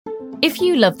If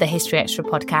you love the History Extra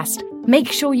podcast,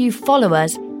 make sure you follow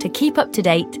us to keep up to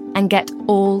date and get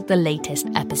all the latest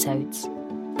episodes.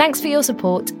 Thanks for your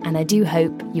support, and I do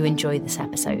hope you enjoy this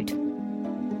episode.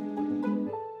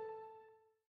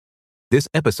 This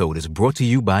episode is brought to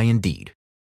you by Indeed.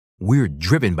 We're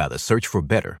driven by the search for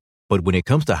better, but when it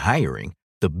comes to hiring,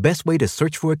 the best way to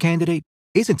search for a candidate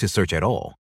isn't to search at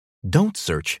all. Don't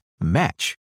search,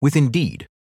 match with Indeed.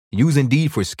 Use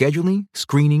Indeed for scheduling,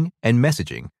 screening, and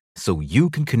messaging so you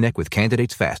can connect with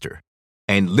candidates faster.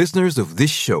 And listeners of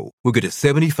this show will get a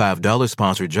 $75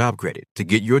 sponsored job credit to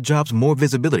get your jobs more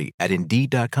visibility at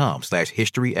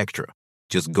Indeed.com/HistoryExtra.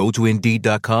 Just go to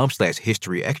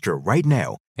Indeed.com/HistoryExtra right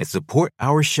now and support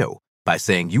our show by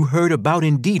saying you heard about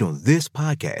Indeed on this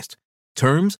podcast.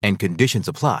 Terms and conditions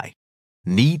apply.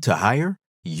 Need to hire?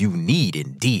 You need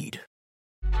Indeed.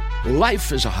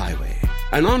 Life is a highway,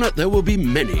 and on it there will be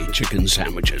many chicken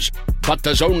sandwiches. But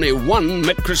there's only one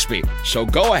McCrispy. So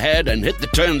go ahead and hit the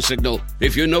turn signal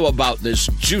if you know about this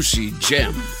juicy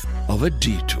gem of a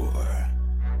detour.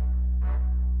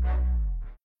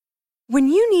 When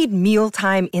you need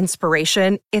mealtime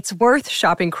inspiration, it's worth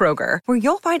shopping Kroger, where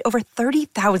you'll find over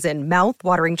 30,000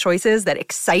 mouth-watering choices that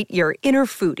excite your inner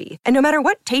foodie. And no matter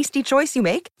what tasty choice you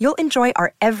make, you'll enjoy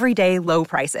our everyday low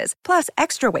prices, plus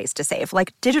extra ways to save,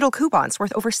 like digital coupons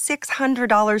worth over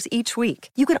 $600 each week.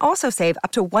 You can also save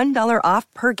up to $1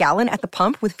 off per gallon at the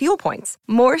pump with fuel points.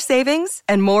 More savings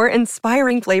and more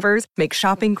inspiring flavors make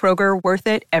shopping Kroger worth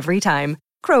it every time.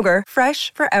 Kroger,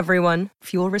 fresh for everyone.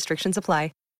 Fuel restrictions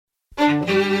apply.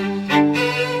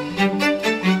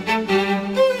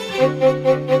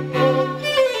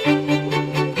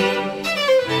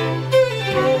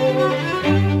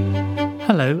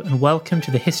 Hello and welcome to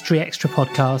the History Extra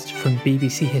podcast from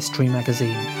BBC History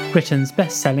Magazine, Britain's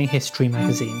best-selling history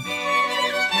magazine.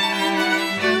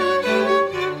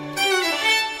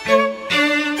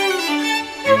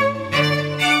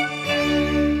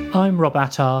 I'm Rob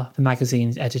Attar, the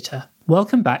magazine's editor.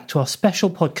 Welcome back to our special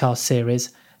podcast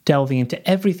series delving into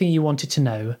everything you wanted to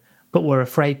know but were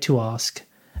afraid to ask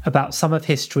about some of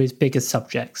history's biggest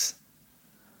subjects.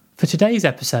 For today's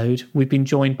episode, we've been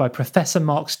joined by Professor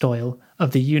Mark Stoyle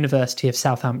of the University of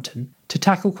Southampton to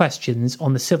tackle questions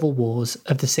on the civil wars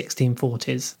of the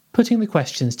 1640s. Putting the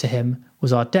questions to him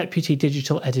was our Deputy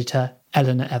Digital Editor,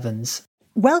 Eleanor Evans.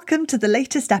 Welcome to the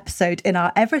latest episode in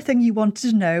our Everything You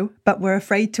Wanted to Know But Were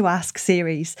Afraid to Ask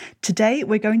series. Today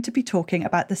we're going to be talking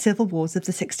about the civil wars of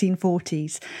the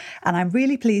 1640s, and I'm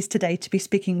really pleased today to be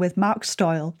speaking with Mark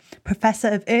Stoyle, Professor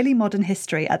of Early Modern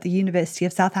History at the University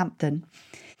of Southampton.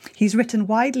 He's written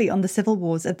widely on the civil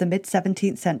wars of the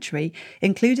mid-17th century,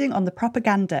 including on the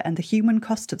propaganda and the human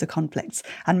cost of the conflicts,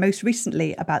 and most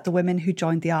recently about the women who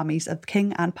joined the armies of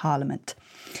King and Parliament.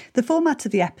 The format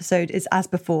of the episode is as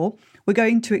before. We're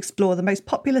going to explore the most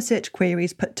popular search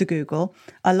queries put to Google,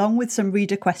 along with some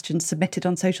reader questions submitted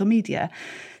on social media.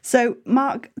 So,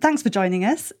 Mark, thanks for joining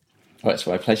us. Well, it's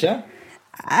my pleasure.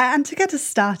 And to get us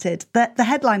started, the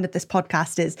headline of this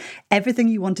podcast is Everything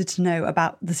You Wanted to Know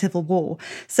About the Civil War.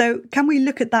 So can we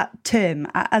look at that term,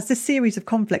 as this series of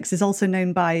conflicts is also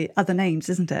known by other names,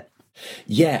 isn't it?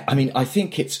 Yeah, I mean, I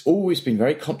think it's always been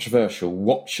very controversial.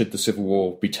 What should the Civil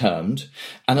War be termed?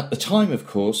 And at the time, of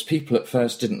course, people at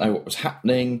first didn't know what was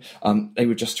happening. They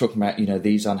were just talking about,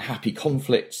 these unhappy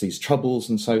conflicts, these troubles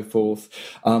and so forth.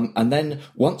 And then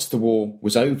once the war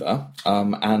was over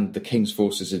and the king's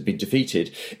forces had been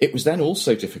defeated, it was then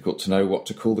also difficult to know what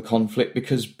to call the conflict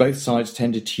because both sides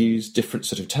tended to use different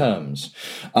sort of terms.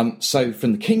 So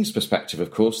from the king's perspective,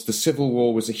 of course, the Civil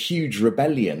War was a huge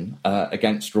rebellion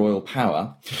against royal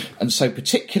power. And so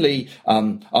particularly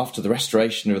after the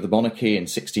restoration of the monarchy in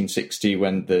 1660,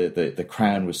 when the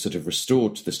crown was sort of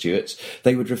restored to the Stuarts,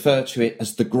 they would refer to it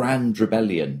as the Grand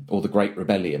Rebellion or the Great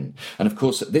Rebellion. And of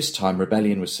course, at this time,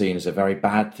 rebellion was seen as a very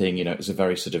bad thing, it was a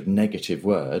very sort of negative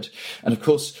word. And of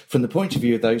course, from the point of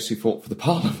view of those who fought for the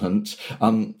Parliament,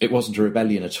 it wasn't a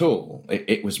rebellion at all.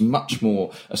 It was much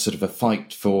more a sort of a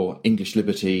fight for English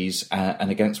liberties and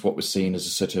against what was seen as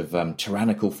a sort of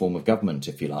tyrannical form of government,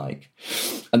 if you like.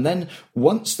 And then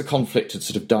once the conflict had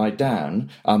sort of died down,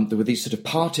 there were these sort of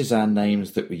partisan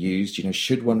names that were used,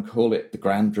 should one call it the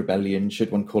Grand Rebellion,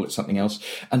 should one call it something else?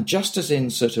 And just as in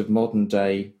sort of modern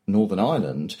day Northern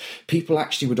Ireland, people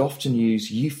actually would often use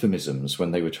euphemisms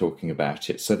when they were talking about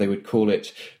it. So they would call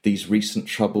it these recent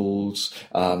troubles,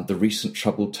 the recent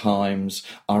troubled times,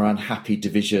 our unhappy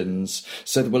divisions.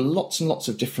 So there were lots and lots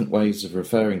of different ways of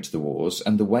referring to the wars,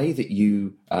 and the way that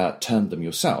you termed them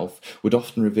yourself would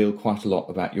often reveal quite a lot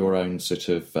about your own sort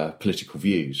of political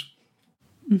views.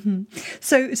 Mm-hmm.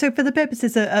 So for the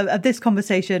purposes of this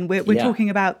conversation, we're talking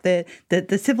about the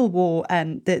Civil War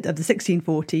of the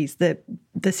 1640s,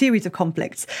 the series of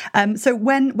conflicts. So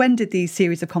when did these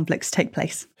series of conflicts take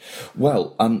place?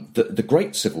 Well, the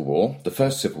Great Civil War, the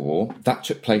First Civil War, that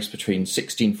took place between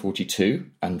 1642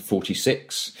 and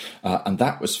 46, and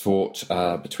that was fought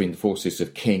between the forces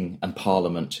of King and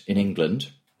Parliament in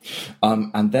England.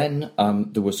 And then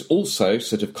there was also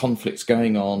sort of conflicts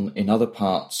going on in other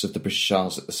parts of the British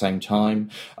Isles at the same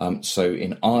time. So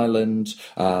in Ireland,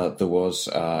 there was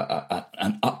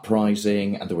an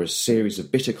uprising, and there were a series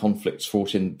of bitter conflicts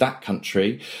fought in that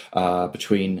country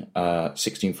between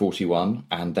 1641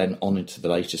 and then on into the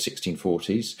later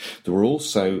 1640s. There were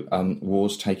also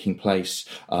wars taking place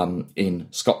in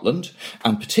Scotland,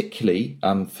 and particularly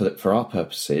for our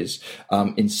purposes,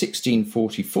 in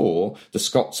 1644, the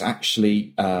Scots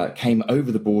actually came over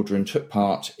the border and took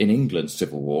part in England's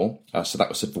Civil War. So that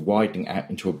was sort of widening out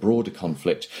into a broader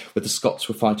conflict where the Scots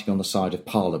were fighting on the side of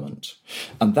Parliament.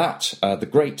 And that, the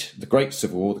Great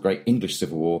Civil War, the Great English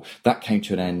Civil War, that came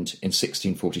to an end in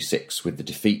 1646 with the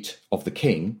defeat of the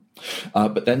King.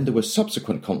 But then there were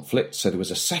subsequent conflicts. So there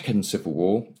was a second Civil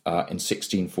War in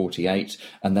 1648,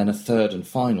 and then a third and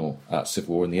final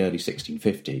Civil War in the early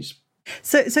 1650s.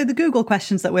 So the Google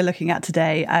questions that we're looking at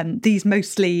today, these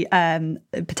mostly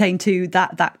pertain to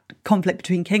that conflict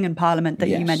between King and Parliament that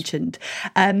you mentioned.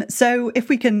 So if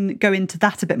we can go into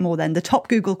that a bit more, then the top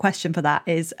Google question for that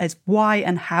is why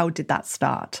and how did that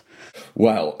start?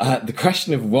 Well, the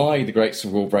question of why the Great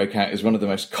Civil War broke out is one of the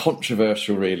most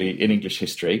controversial, really, in English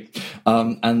history.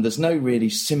 And there's no really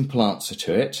simple answer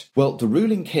to it. Well, the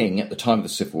ruling king at the time of the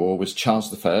Civil War was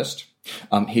Charles I.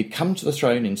 He'd come to the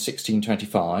throne in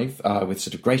 1625 with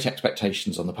sort of great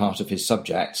expectations on the part of his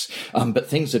subjects, but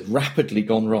things had rapidly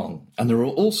gone wrong. And there are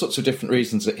all sorts of different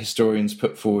reasons that historians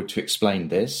put forward to explain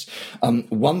this.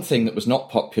 One thing that was not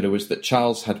popular was that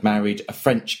Charles had married a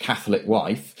French Catholic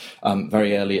wife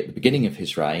very early at the beginning of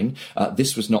his reign.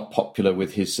 This was not popular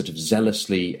with his sort of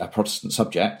zealously Protestant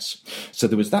subjects. So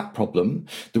there was that problem.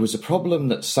 There was a problem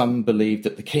that some believed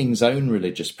that the king's own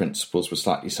religious principles were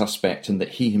slightly suspect and that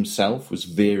he himself was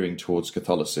veering towards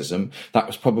Catholicism. That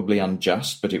was probably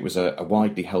unjust, but it was a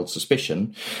widely held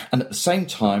suspicion. And at the same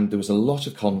time, there was a lot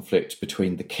of conflict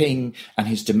between the king and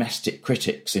his domestic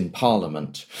critics in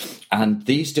Parliament. And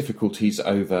these difficulties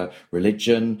over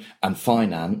religion and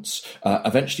finance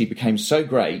eventually became so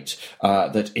great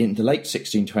that in the late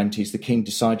 1620s, the king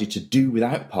decided to do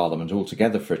without Parliament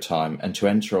altogether for a time and to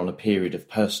enter on a period of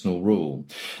personal rule.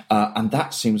 And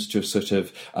that seems to have sort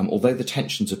of, although the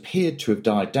tensions appeared to have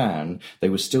died down, they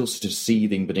were still sort of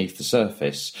seething beneath the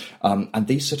surface. And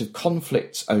these sort of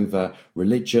conflicts over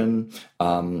religion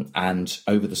and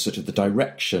over the sort of the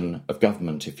direction of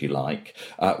government, if you like,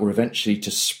 were eventually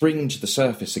to spring to the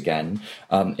surface again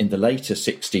in the later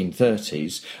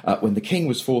 1630s when the king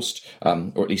was forced,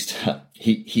 or at least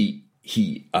he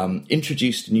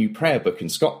introduced a new prayer book in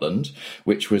Scotland,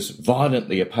 which was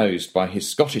violently opposed by his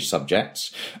Scottish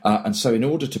subjects. And so in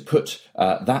order to put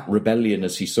that rebellion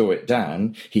as he saw it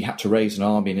down, he had to raise an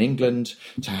army in England.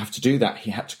 To have to do that,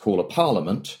 he had to call a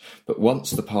parliament. But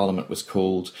once the parliament was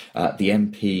called, the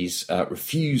MPs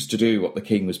refused to do what the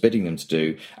king was bidding them to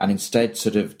do, and instead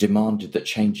sort of demanded that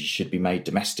changes should be made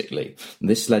domestically. And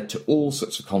this led to all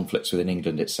sorts of conflicts within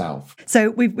England itself. So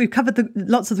we've covered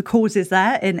lots of the causes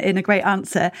there in a great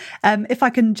answer. If I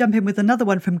can jump in with another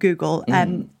one from Google,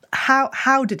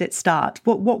 how did it start?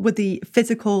 What were the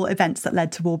physical events that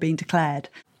led to war being declared?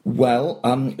 Well,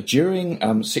 during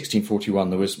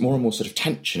 1641, there was more and more sort of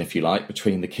tension, if you like,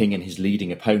 between the king and his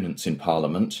leading opponents in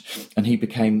Parliament, and he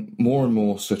became more and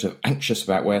more sort of anxious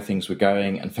about where things were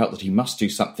going and felt that he must do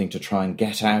something to try and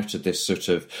get out of this sort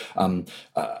of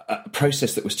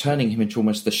process that was turning him into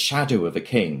almost the shadow of a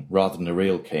king rather than a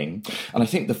real king. And I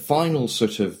think the final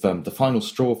sort of the final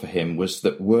straw for him was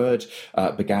that word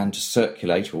began to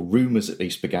circulate, or rumours at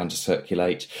least began to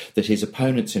circulate, that his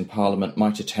opponents in Parliament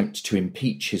might attempt to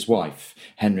impeach his wife,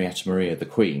 Henrietta Maria, the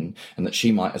Queen, and that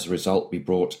she might as a result be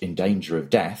brought in danger of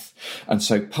death. And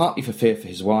so partly for fear for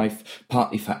his wife,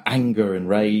 partly for anger and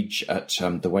rage at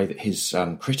the way that his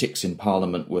critics in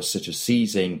Parliament were sort of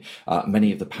seizing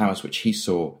many of the powers which he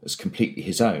saw as completely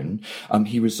his own,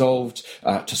 he resolved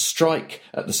to strike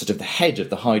at the sort of the head of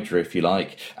the Hydra, if you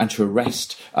like, and to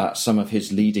arrest some of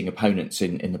his leading opponents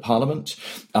in the Parliament.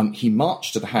 He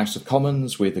marched to the House of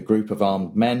Commons with a group of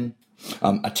armed men.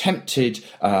 attempted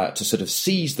to sort of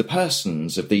seize the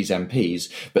persons of these MPs,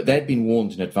 but they'd been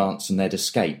warned in advance and they'd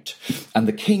escaped. And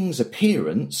the king's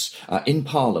appearance in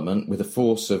Parliament with a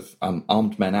force of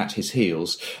armed men at his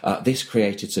heels, this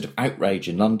created sort of outrage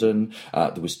in London.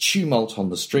 There was tumult on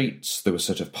the streets, there were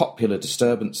sort of popular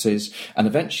disturbances, and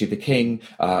eventually the king,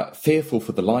 fearful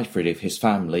for the life really of his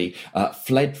family,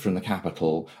 fled from the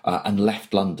capital and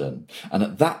left London. And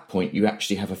at that point you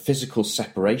actually have a physical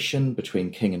separation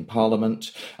between king and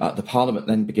Parliament. The Parliament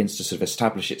then begins to sort of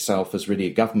establish itself as really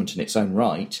a government in its own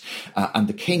right, and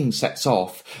the king sets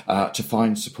off to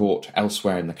find support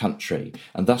elsewhere in the country.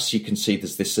 And thus you can see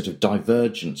there's this sort of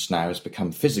divergence now has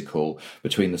become physical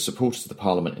between the supporters of the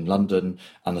Parliament in London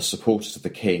and the supporters of the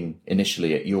king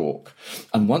initially at York.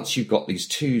 And once you've got these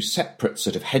two separate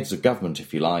sort of heads of government,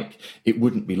 if you like, it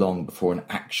wouldn't be long before an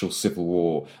actual civil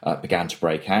war began to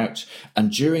break out.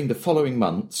 And during the following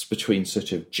months, between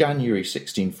sort of January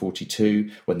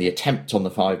 1642, when the attempt on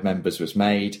the 5 members was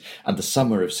made, and the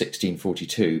summer of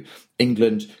 1642,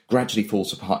 England gradually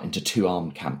falls apart into 2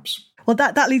 armed camps. Well,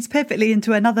 that leads perfectly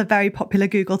into another very popular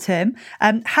Google term.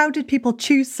 How did people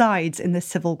choose sides in this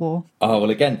civil war? Oh,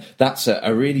 well, again, that's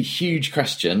a really huge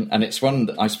question, and it's one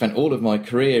that I spent all of my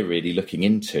career really looking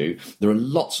into. There are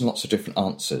lots and lots of different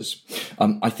answers.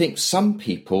 I think some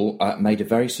people made a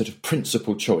very sort of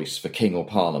principled choice for king or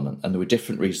parliament, and there were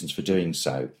different reasons for doing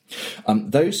so.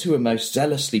 Those who were most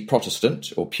zealously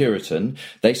Protestant or Puritan,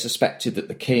 they suspected that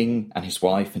the king and his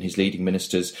wife and his leading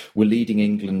ministers were leading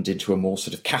England into a more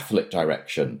sort of Catholic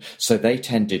direction. So they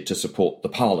tended to support the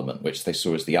Parliament, which they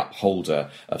saw as the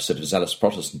upholder of sort of zealous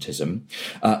Protestantism.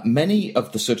 Many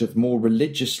of the sort of more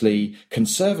religiously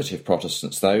conservative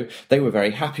Protestants, though, they were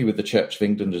very happy with the Church of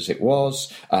England as it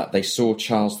was. They saw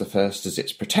Charles I as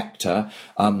its protector,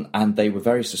 and they were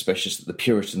very suspicious that the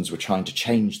Puritans were trying to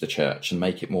change the church and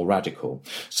make it more radical.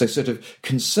 So sort of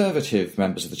conservative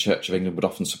members of the Church of England would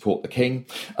often support the king,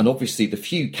 and obviously the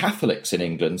few Catholics in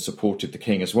England supported the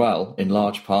king as well, in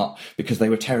large part because they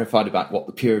were terrified about what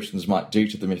the Puritans might do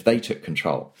to them if they took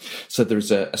control. So there's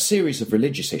a series of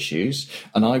religious issues,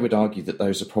 and I would argue that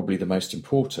those are probably the most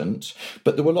important,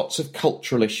 but there were lots of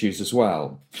cultural issues as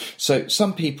well. So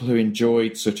some people who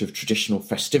enjoyed sort of traditional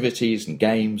festivities and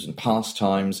games and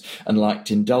pastimes and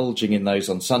liked indulging in those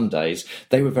on Sundays,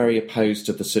 they were very opposed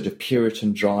to the sort of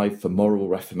Puritan drive for moral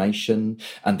reformation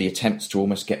and the attempts to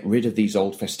almost get rid of these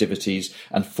old festivities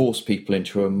and force people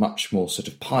into a much more sort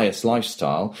of pious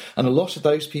lifestyle. And a lot of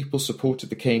those people supported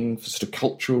the king for sort of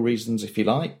cultural reasons, if you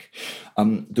like.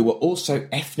 There were also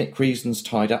ethnic reasons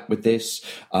tied up with this.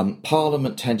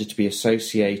 Parliament tended to be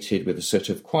associated with a sort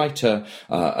of quite a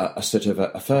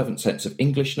fervent sense of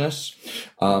Englishness.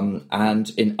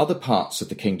 And in other parts of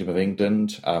the Kingdom of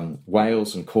England,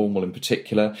 Wales and Cornwall in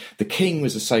particular, the king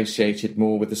was associated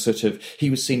more with he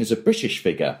was seen as a British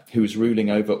figure who was ruling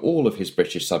over all of his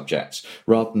British subjects,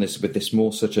 rather than with this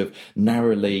more sort of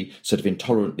narrowly, sort of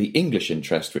intolerantly English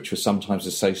interest, which was sometimes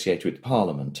associated with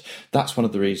Parliament. That's one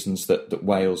of the reasons that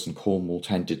Wales and Cornwall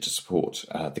tended to support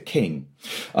the king.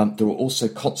 There were also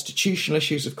constitutional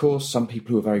issues, of course. Some people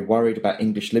who were very worried about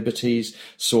English liberties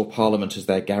saw Parliament as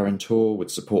their guarantor,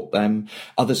 would support them.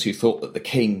 Others who thought that the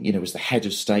king, was the head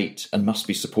of state and must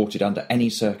be supported under any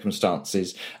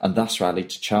circumstances, and thus rallied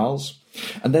to Charles.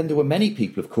 And then there were many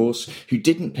people, of course, who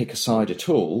didn't pick a side at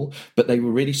all, but they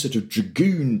were really sort of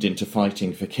dragooned into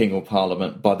fighting for king or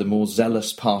parliament by the more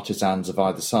zealous partisans of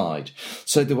either side.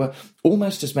 So there were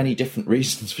almost as many different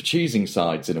reasons for choosing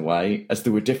sides, in a way, as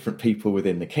there were different people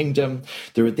within the kingdom.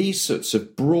 There are these sorts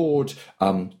of broad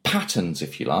patterns,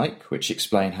 if you like, which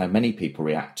explain how many people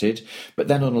reacted. But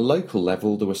then on a local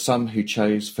level, there were some who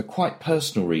chose for quite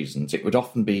personal reasons. It would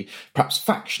often be perhaps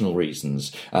factional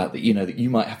reasons, that you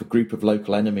might have a group of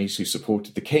local enemies who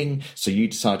supported the king, so you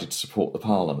decided to support the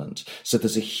parliament. So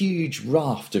there's a huge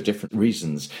raft of different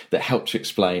reasons that help to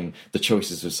explain the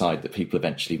choices of side that people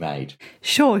eventually made.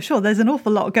 Sure. There's an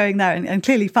awful lot going there, and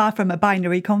clearly far from a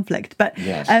binary conflict. But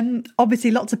yes.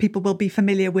 Obviously lots of people will be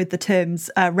familiar with the terms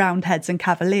Roundheads and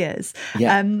Cavaliers.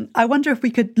 Yeah. I wonder if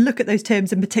we could look at those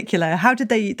terms in particular. How did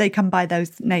they come by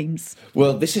those names?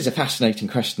 Well, this is a fascinating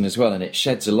question as well, and it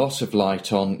sheds a lot of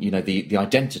light on, the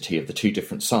identity of the two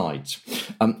different sides.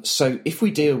 So if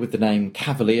we deal with the name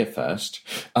Cavalier first,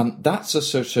 that's a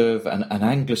sort of an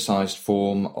anglicised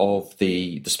form of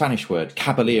the Spanish word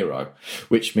caballero,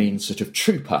 which means sort of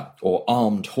trooper or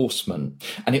armed horseman.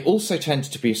 And it also tends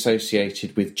to be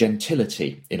associated with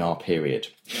gentility in our period.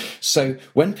 So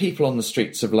when people on the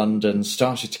streets of London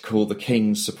started to call the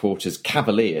King's supporters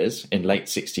Cavaliers in late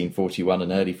 1641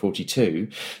 and early 42,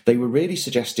 they were really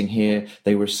suggesting here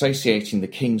they were associating the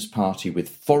King's party with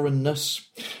foreignness,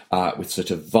 with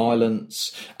sort of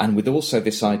violence, and with also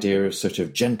this idea of sort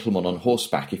of gentlemen on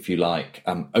horseback, if you like,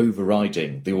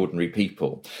 overriding the ordinary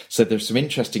people. So there's some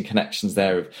interesting connections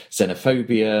there of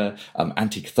xenophobia,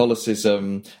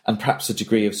 anti-Catholicism, and perhaps a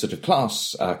degree of sort of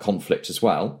class conflict as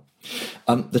well.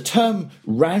 The term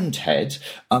Roundhead,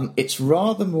 it's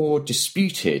rather more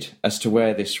disputed as to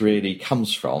where this really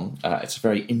comes from. It's a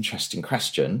very interesting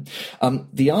question.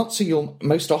 The answer you'll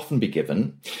most often be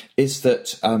given is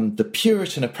that the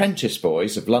Puritan apprentice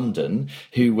boys of London,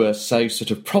 who were so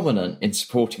sort of prominent in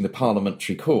supporting the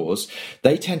parliamentary cause,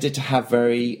 they tended to have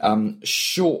very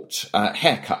short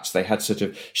haircuts. They had sort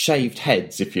of shaved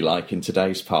heads, if you like, in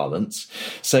today's parlance.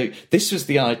 So this was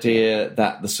the idea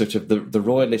that the sort of the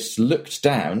royalists looked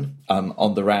down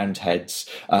on the Roundheads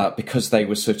because they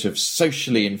were sort of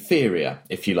socially inferior,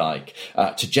 if you like,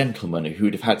 to gentlemen who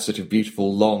would have had sort of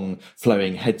beautiful, long,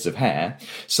 flowing heads of hair.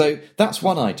 So that's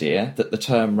one idea, that the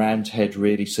term Roundhead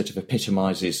really sort of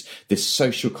epitomises this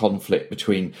social conflict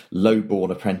between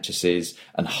low-born apprentices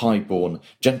and high-born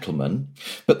gentlemen.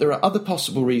 But there are other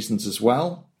possible reasons as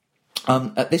well.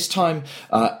 At this time,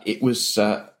 it was...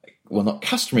 well, not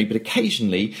customary, but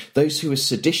occasionally those who were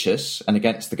seditious and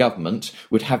against the government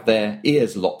would have their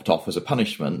ears lopped off as a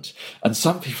punishment. And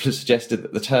some people have suggested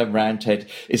that the term Roundhead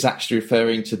is actually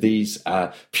referring to these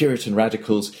Puritan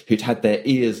radicals who'd had their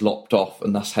ears lopped off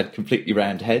and thus had completely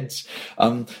round heads.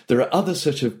 There are other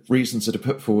sort of reasons that are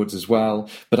put forwards as well,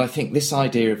 but I think this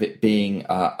idea of it being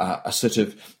a sort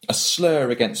of a slur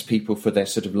against people for their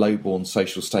sort of low-born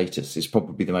social status is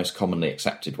probably the most commonly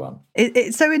accepted one.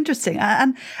 It's so interesting.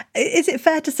 And is it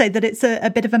fair to say that it's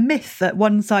a bit of a myth that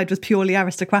one side was purely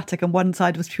aristocratic and one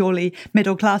side was purely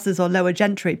middle classes or lower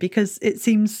gentry? Because it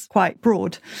seems quite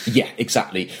broad. Yeah,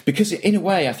 exactly. Because in a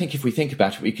way, I think if we think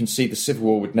about it, we can see the Civil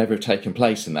War would never have taken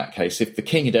place in that case. If the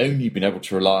king had only been able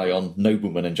to rely on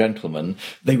noblemen and gentlemen,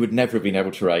 they would never have been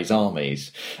able to raise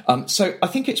armies. So I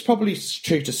think it's probably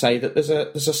true to say that there's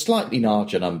a slightly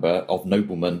larger number of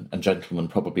noblemen and gentlemen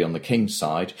probably on the king's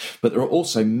side, but there are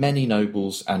also many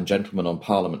nobles and gentlemen on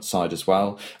Parliament's side as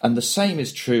well. And the same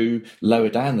is true lower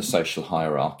down the social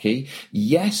hierarchy.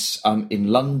 Yes, in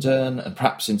London and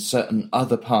perhaps in certain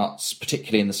other parts,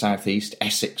 particularly in the southeast,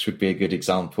 Essex would be a good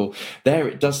example. There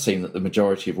it does seem that the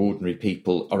majority of ordinary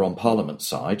people are on Parliament's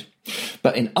side.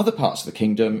 But in other parts of the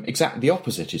kingdom, exactly the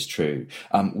opposite is true.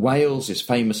 Wales is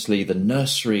famously the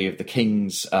nursery of the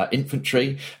king's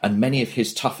infantry, and many of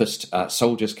his toughest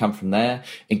soldiers come from there.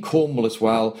 In Cornwall as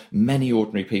well, many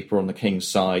ordinary people are on the king's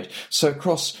side. So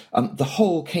across the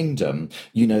whole kingdom,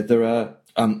 there are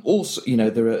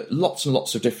there are lots and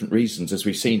lots of different reasons, as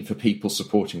we've seen, for people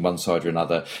supporting one side or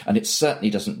another, and it certainly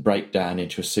doesn't break down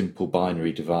into a simple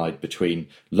binary divide between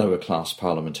lower class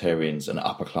parliamentarians and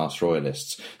upper class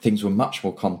royalists. Things were much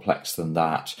more complex than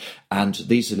that, and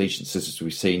these allegiances, as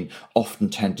we've seen, often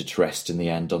tended to rest in the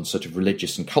end on sort of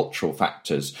religious and cultural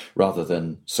factors rather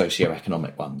than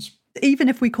socio-economic ones. Even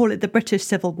if we call it the British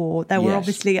Civil War, there were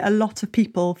obviously a lot of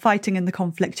people fighting in the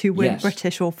conflict who weren't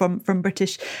British or from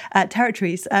British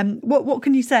territories. What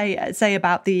can you say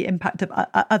about the impact of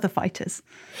other fighters,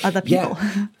 other people?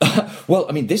 Yeah. Well,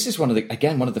 I mean, this is one of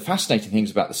the fascinating things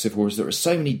about the Civil War is there are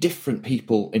so many different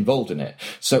people involved in it.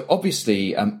 So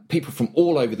obviously, people from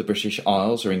all over the British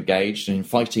Isles are engaged in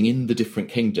fighting in the different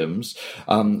kingdoms.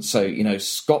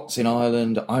 Scots in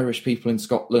Ireland, Irish people in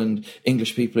Scotland,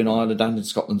 English people in Ireland and in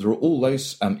Scotland. There are all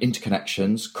those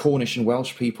interconnections, Cornish and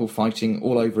Welsh people fighting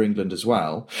all over England as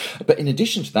well. But in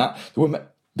addition to that,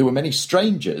 there were many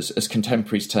strangers, as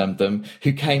contemporaries termed them,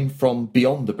 who came from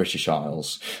beyond the British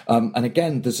Isles. And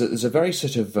again, there's a very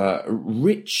sort of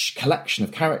rich collection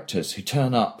of characters who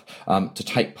turn up to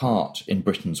take part in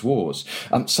Britain's wars.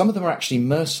 Some of them are actually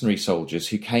mercenary soldiers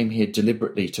who came here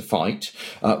deliberately to fight.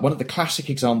 One of the classic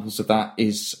examples of that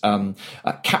is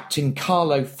Captain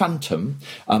Carlo Phantom,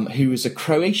 who is a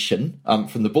Croatian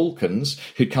from the Balkans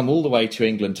who'd come all the way to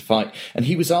England to fight. And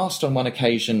he was asked on one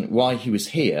occasion why he was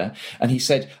here, and he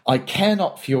said, "I care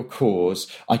not for your cause.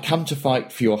 I come to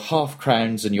fight for your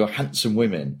half-crowns and your handsome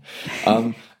women."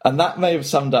 And that may have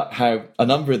summed up how a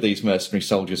number of these mercenary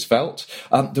soldiers felt.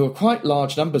 There were quite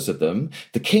large numbers of them.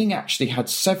 The king actually had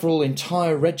several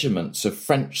entire regiments of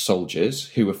French soldiers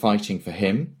who were fighting for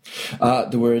him.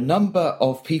 There were a number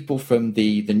of people from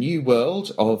the New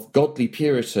World, of godly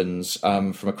Puritans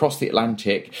from across the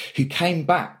Atlantic, who came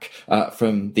back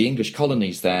from the English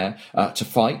colonies there to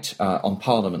fight on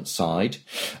Parliament's side.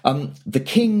 The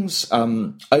king's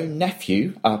own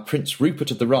nephew, Prince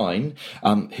Rupert of the Rhine,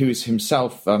 who is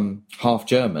himself half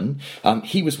German,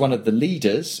 he was one of the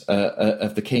leaders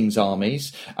of the king's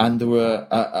armies, and there were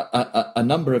a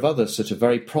number of other sort of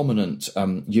very prominent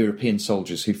European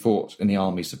soldiers who fought in the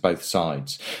armies of both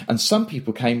sides. And some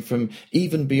people came from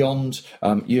even beyond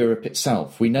Europe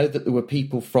itself. We know that there were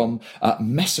people from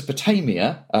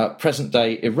Mesopotamia,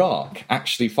 present-day Iraq,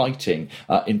 actually fighting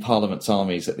in Parliament's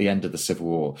armies at the end of the Civil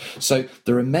War. So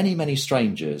there are many, many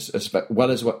strangers, as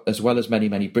well as many,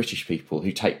 many British people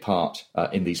who take part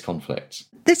in these conflicts.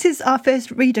 This is our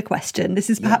first reader question. This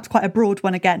is perhaps quite a broad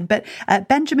one again, but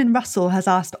Benjamin Russell has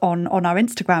asked on our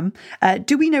Instagram,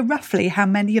 do we know roughly how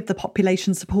many of the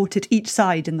population supported each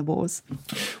side in the wars?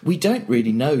 We don't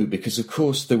really know because, of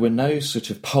course, there were no sort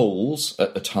of polls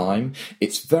at the time.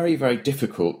 It's very, very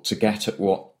difficult to get at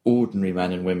what ordinary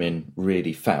men and women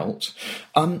really felt.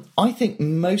 I think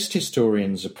most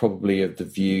historians are probably of the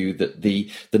view that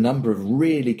the number of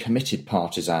really committed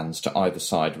partisans to either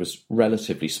side was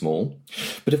relatively small.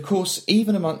 But of course,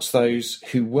 even amongst those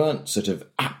who weren't sort of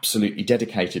absolutely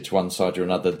dedicated to one side or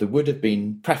another, there would have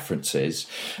been preferences.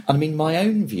 And I mean, my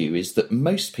own view is that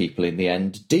most people in the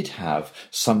end did have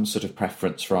some sort of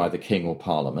preference for either king or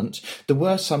parliament. There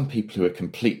were some people who were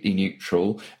completely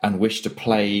neutral and wished to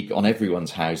plague on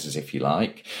everyone's house, if you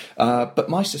like. But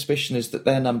my suspicion is that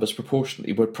their numbers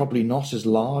proportionately were probably not as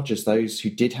large as those who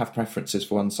did have preferences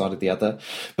for one side or the other.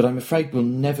 But I'm afraid we'll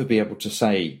never be able to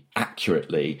say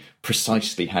accurately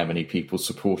precisely how many people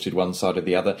supported one side or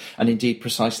the other, and indeed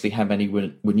precisely how many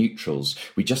were neutrals.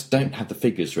 We just don't have the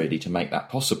figures really to make that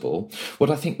possible. What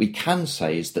I think we can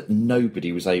say is that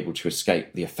nobody was able to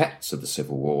escape the effects of the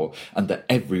Civil War, and that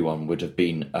everyone would have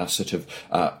been sort of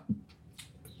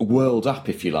whirled up,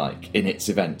 if you like, in its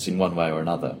events in one way or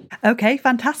another. Okay,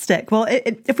 fantastic. Well,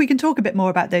 if we can talk a bit more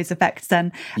about those effects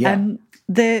then.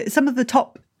 Some of the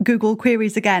top Google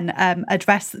queries again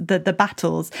address the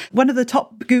battles. One of the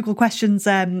top Google questions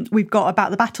we've got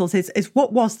about the battles is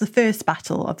what was the first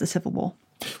battle of the Civil War?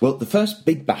 Well, the first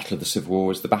big battle of the Civil War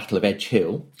was the Battle of Edge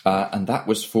Hill, and that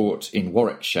was fought in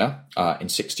Warwickshire in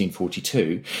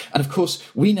 1642. And of course,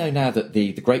 we know now that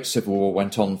the Great Civil War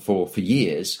went on for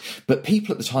years, but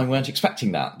people at the time weren't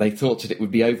expecting that. They thought that it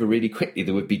would be over really quickly.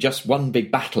 There would be just one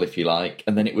big battle, if you like,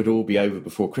 and then it would all be over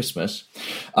before Christmas.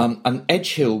 And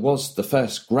Edge Hill was the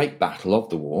first great battle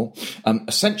of the war.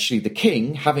 Essentially, the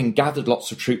king, having gathered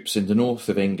lots of troops in the north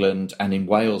of England and in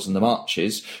Wales and the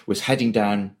Marches, was heading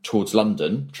down towards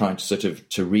London, trying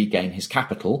to regain his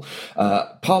capital.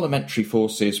 Parliamentary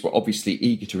forces were obviously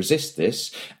eager to resist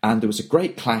this, and there was a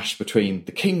great clash between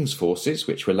the king's forces,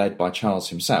 which were led by Charles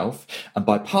himself, and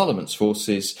by Parliament's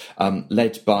forces,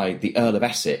 led by the Earl of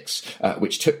Essex,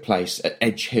 which took place at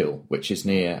Edge Hill, which is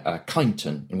near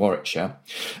Kyneton in Warwickshire.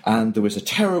 And there was a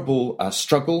terrible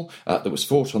struggle that was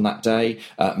fought on that day.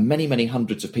 Many, many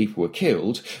hundreds of people were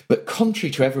killed, but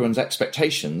contrary to everyone's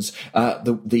expectations,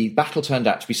 the battle turned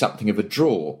out to be something of a draw.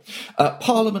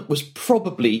 Parliament was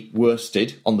probably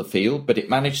worsted on the field, but it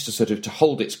managed to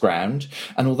hold its ground.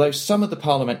 And although some of the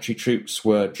parliamentary troops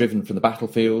were driven from the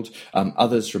battlefield,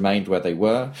 others remained where they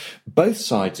were. Both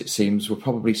sides, it seems, were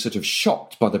probably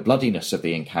shocked by the bloodiness of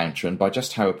the encounter and by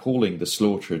just how appalling the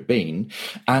slaughter had been.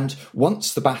 And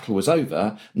once the battle was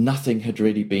over, nothing had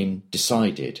really been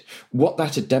decided. What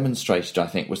that had demonstrated, I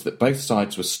think, was that both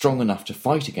sides were strong enough to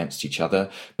fight against each other,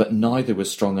 but neither was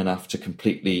strong enough to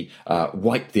completely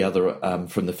wipe the other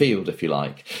from the field, if you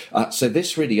like. So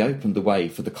this really opened the way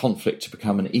for the conflict to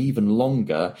become an even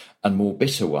longer and more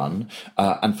bitter one,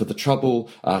 and for the trouble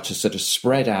to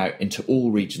spread out into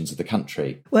all regions of the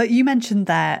country. Well, you mentioned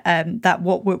there that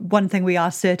one thing we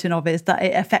are certain of is that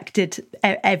it affected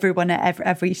everyone at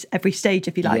every stage,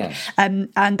 if you like. Yes.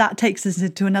 And that takes us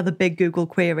into another big Google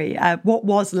query. What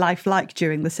was life like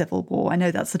during the Civil War? I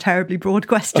know that's a terribly broad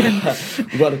question.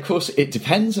 Well, of course, it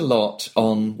depends a lot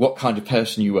on what kind of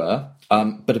person you were,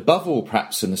 but above all,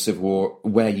 perhaps in the Civil War,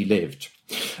 where you lived.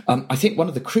 I think one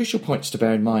of the crucial points to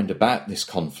bear in mind about this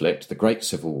conflict, the Great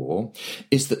Civil War,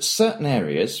 is that certain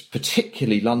areas,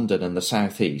 particularly London and the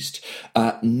South East,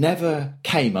 never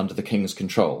came under the King's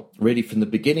control. Really, from the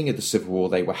beginning of the Civil War,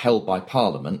 they were held by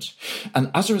Parliament.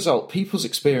 And as a result, people's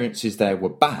experiences there were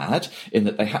bad in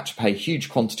that they had to pay huge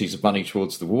quantities of money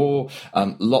towards the war.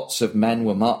 Lots of men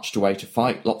were marched away to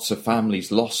fight. Lots of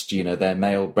families lost, their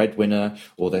male breadwinner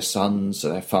or their sons, or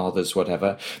their fathers,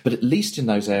 whatever. But at least in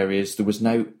those areas, there was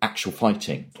no actual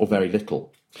fighting, or very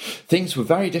little. Things were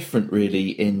very different,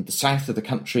 really, in the south of the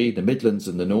country, the Midlands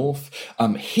and the north.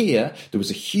 Here, there was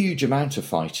a huge amount of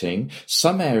fighting.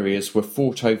 Some areas were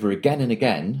fought over again and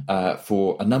again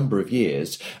for a number of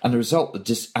years. And as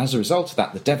a result of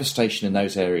that, the devastation in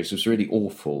those areas was really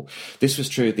awful. This was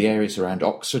true of the areas around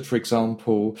Oxford, for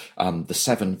example, the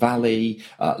Severn Valley,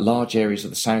 large areas of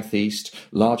the southeast,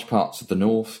 large parts of the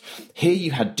north. Here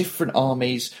you had different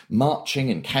armies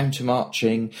marching and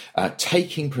counter-marching,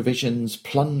 taking provisions,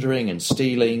 plundering and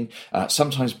stealing,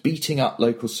 sometimes beating up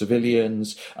local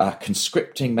civilians,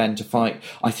 conscripting men to fight.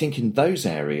 I think in those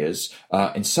areas,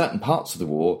 in certain parts of the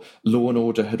war, law and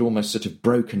order had almost sort of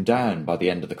broken down by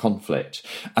the end of the conflict.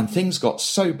 And things got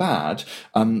so bad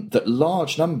that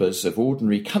large numbers of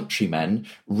ordinary countrymen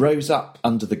rose up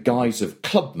under the guise of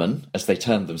clubmen, as they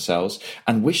termed themselves,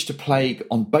 and wished to plague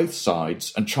on both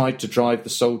sides and tried to drive the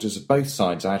soldiers of both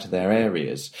sides out of their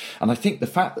areas. And I think the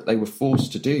fact that they were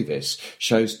forced to do this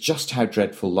shows just how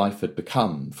dreadful life had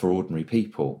become for ordinary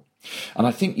people. And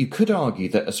I think you could argue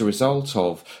that as a result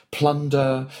of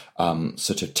plunder,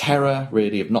 sort of terror,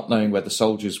 really, of not knowing where the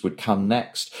soldiers would come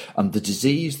next, the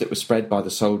disease that was spread by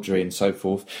the soldiery and so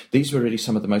forth, these were really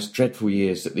some of the most dreadful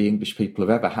years that the English people have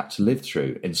ever had to live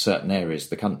through in certain areas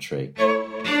of the country.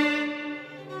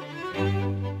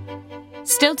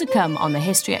 Still to come on the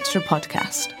History Extra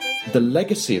podcast. The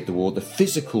legacy of the war, the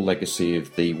physical legacy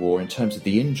of the war in terms of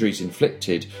the injuries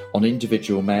inflicted on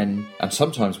individual men and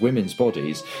sometimes women's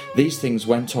bodies, these things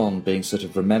went on being sort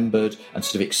of remembered and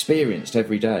sort of experienced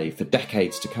every day for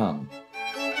decades to come.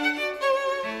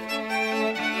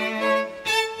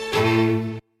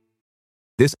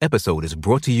 This episode is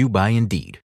brought to you by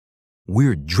Indeed.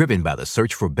 We're driven by the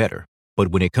search for better, but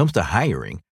when it comes to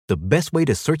hiring, the best way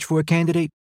to search for a candidate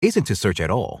isn't to search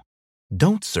at all.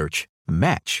 Don't search,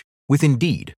 match with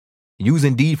Indeed. Use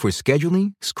Indeed for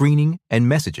scheduling, screening, and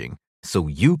messaging so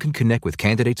you can connect with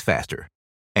candidates faster.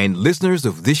 And listeners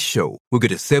of this show will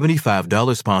get a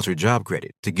 $75 sponsored job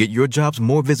credit to get your jobs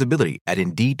more visibility at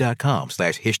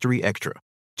Indeed.com/HistoryExtra.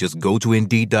 Just go to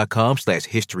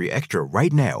Indeed.com/HistoryExtra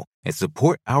right now and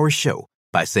support our show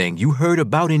by saying you heard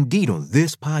about Indeed on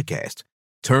this podcast.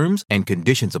 Terms and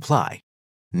conditions apply.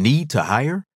 Need to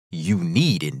hire? You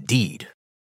need Indeed.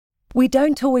 We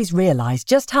don't always realise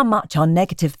just how much our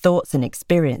negative thoughts and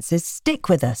experiences stick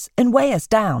with us and weigh us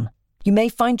down. You may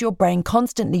find your brain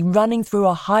constantly running through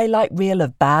a highlight reel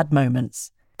of bad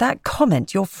moments. That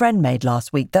comment your friend made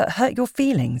last week that hurt your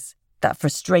feelings. That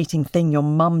frustrating thing your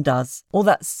mum does. Or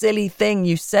that silly thing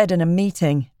you said in a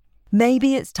meeting.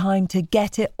 Maybe it's time to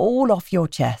get it all off your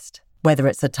chest. Whether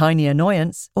it's a tiny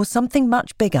annoyance or something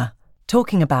much bigger.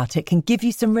 Talking about it can give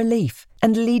you some relief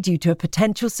and lead you to a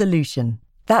potential solution.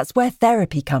 That's where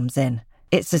therapy comes in.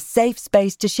 It's a safe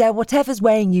space to share whatever's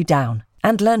weighing you down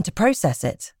and learn to process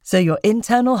it so your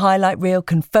internal highlight reel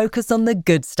can focus on the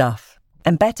good stuff.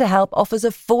 And BetterHelp offers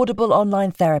affordable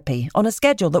online therapy on a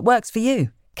schedule that works for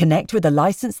you. Connect with a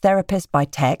licensed therapist by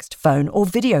text, phone, or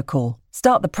video call.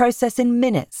 Start the process in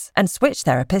minutes and switch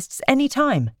therapists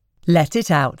anytime. Let it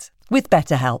out with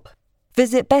BetterHelp.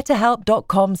 Visit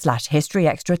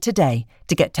betterhelp.com/historyextra today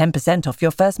to get 10% off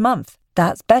your first month.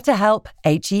 That's BetterHelp,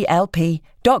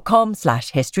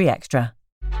 HELP.com/historyextra.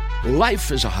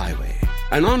 Life is a highway,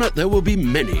 and on it there will be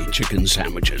many chicken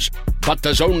sandwiches. But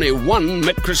there's only one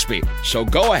McCrispy. So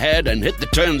go ahead and hit the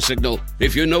turn signal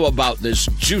if you know about this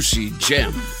juicy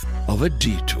gem of a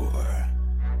detour.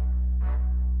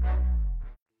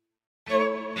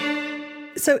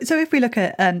 So if we look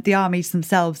at the armies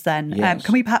themselves then, Yes.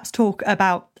 can we perhaps talk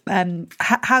about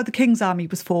how the King's Army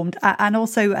was formed and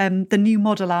also the New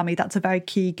Model Army? That's a very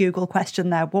key Google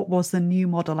question there. What was the New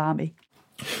Model Army?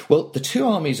 Well, the two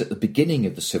armies at the beginning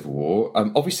of the Civil War,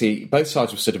 obviously both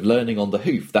sides were sort of learning on the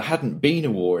hoof. There hadn't been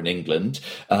a war in England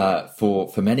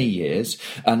for many years,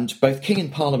 and both King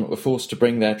and Parliament were forced to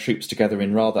bring their troops together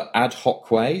in rather ad hoc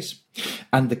ways.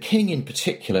 And the King in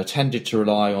particular tended to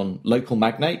rely on local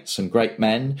magnates and great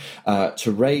men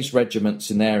to raise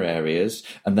regiments in their areas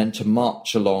and then to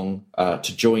march along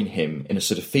to join him in a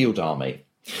sort of field army.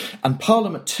 And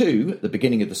Parliament too, at the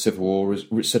beginning of the Civil War,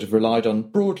 sort of relied on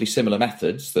broadly similar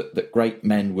methods, that great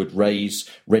men would raise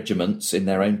regiments in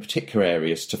their own particular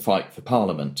areas to fight for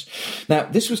Parliament. Now,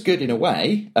 this was good in a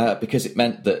way, because it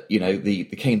meant that, the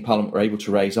King and Parliament were able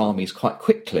to raise armies quite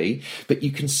quickly, but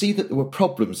you can see that there were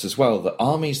problems as well, that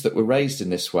armies that were raised in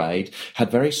this way had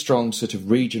very strong sort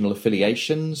of regional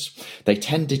affiliations. They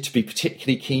tended to be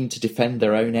particularly keen to defend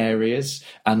their own areas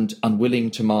and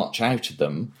unwilling to march out of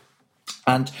them.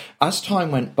 And as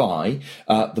time went by,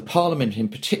 the Parliament in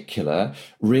particular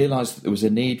realised that there was a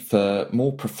need for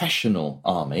more professional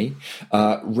army,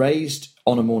 raised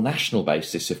on a more national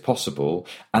basis, if possible,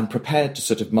 and prepared to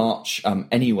sort of march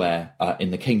anywhere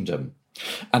in the kingdom.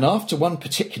 And after one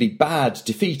particularly bad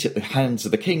defeat at the hands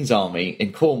of the King's army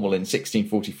in Cornwall in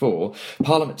 1644,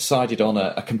 Parliament decided on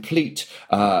a complete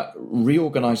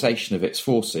reorganisation of its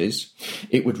forces.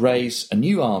 It would raise a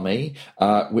new army,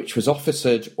 which was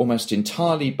officered almost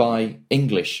entirely by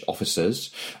English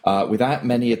officers, without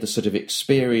many of the sort of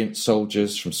experienced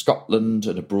soldiers from Scotland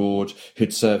and abroad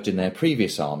who'd served in their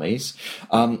previous armies.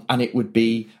 And it would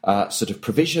be sort of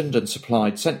provisioned and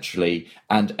supplied centrally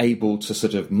and able to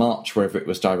sort of march wherever it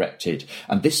was directed.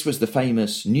 And this was the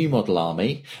famous New Model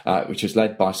Army, which was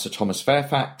led by Sir Thomas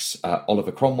Fairfax,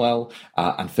 Oliver Cromwell,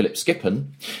 and Philip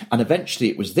Skippon. And eventually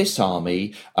it was this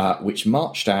army which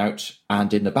marched out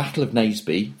and in the Battle of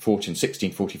Naseby, fought in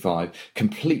 1645,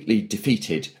 completely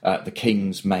defeated the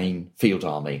King's main field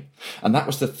army. And that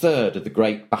was the third of the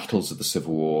great battles of the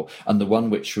Civil War, and the one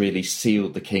which really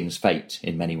sealed the King's fate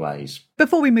in many ways.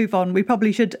 Before we move on, we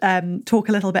probably should talk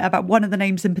a little bit about one of the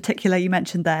names in particular you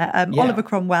mentioned there, Oliver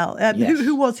Cromwell. Yes.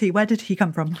 Who was he? Where did he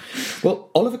come from?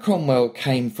 Well, Oliver Cromwell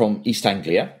came from East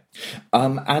Anglia.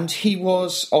 And he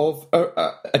was of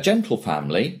a gentle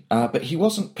family, but he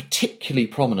wasn't particularly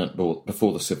prominent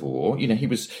before the Civil War. He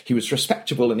was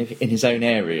respectable in his own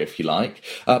area, if you like,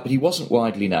 but he wasn't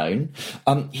widely known.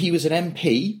 He was an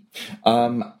MP,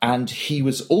 and he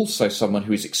was also someone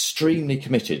who was extremely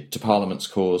committed to Parliament's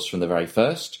cause from the very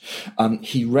first.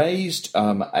 He raised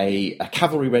a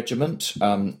cavalry regiment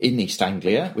in East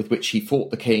Anglia, with which he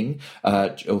fought the King,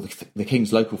 or the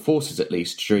King's local forces at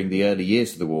least, during the early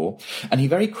years of the war. And he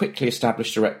very quickly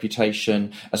established a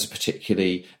reputation as a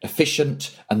particularly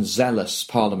efficient and zealous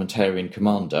parliamentarian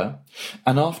commander.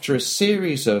 And after a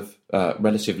series of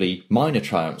relatively minor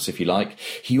triumphs, if you like,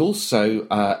 he also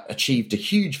achieved a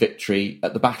huge victory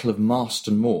at the Battle of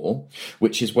Marston Moor,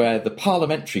 which is where the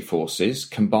parliamentary forces,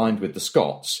 combined with the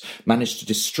Scots, managed to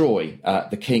destroy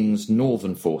the King's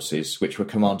northern forces, which were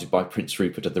commanded by Prince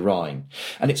Rupert of the Rhine.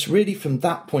 And it's really from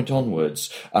that point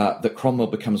onwards that Cromwell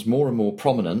becomes more and more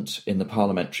prominent in the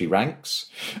parliamentary ranks.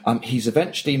 He's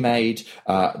eventually made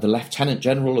the Lieutenant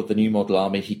General of the New Model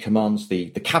Army. He commands the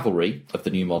cavalry of the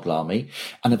New Model Army,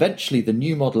 and eventually the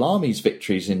New Model Army's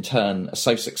victories in turn are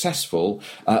so successful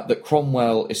that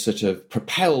Cromwell is sort of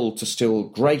propelled to still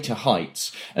greater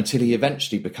heights until he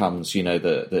eventually becomes,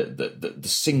 the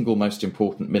single most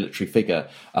important military figure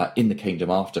in the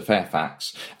kingdom after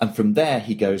Fairfax. And from there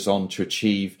he goes on to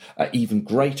achieve even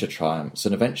greater triumphs,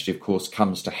 and eventually, of course,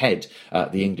 comes to head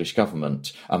the English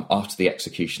government after the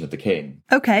execution of the King.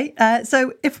 Okay,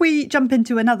 so if we jump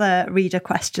into another reader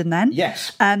question then.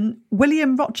 Yes.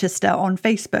 William Rochester on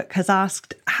Facebook has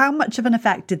asked, how much of an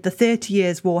effect did the 30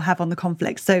 Years' War have on the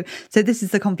conflict? So this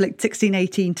is the conflict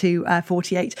 1618 to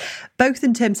 48, both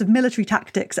in terms of military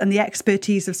tactics and the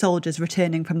expertise of soldiers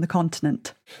returning from the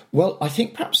continent. Well, I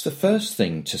think perhaps the first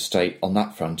thing to state on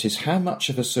that front is how much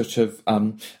of a sort of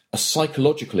a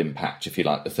psychological impact, if you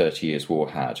like, the 30 Years'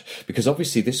 War had. Because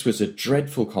obviously this was a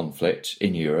dreadful conflict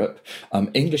in Europe.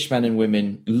 English men and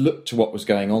women looked to what was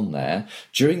going on there.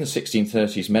 During the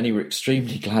 1630s, many were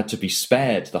extremely glad to be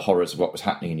spared the horrors of what was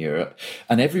happening in Europe.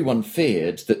 And everyone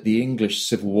feared that the English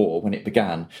Civil War, when it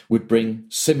began, would bring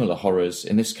similar horrors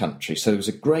in this country. So there was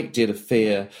a great deal of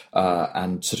fear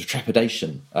and sort of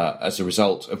trepidation as a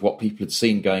result of what people had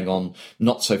seen going on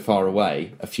not so far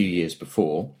away a few years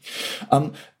before.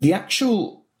 The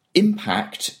actual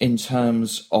impact in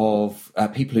terms of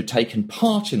people who'd taken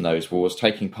part in those wars,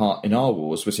 taking part in our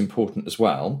wars, was important as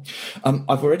well.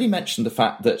 I've already mentioned the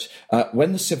fact that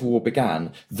when the Civil War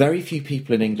began, very few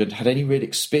people in England had any real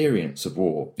experience of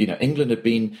war. England had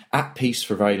been at peace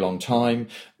for a very long time.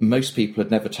 Most people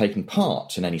had never taken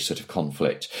part in any sort of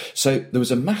conflict. So there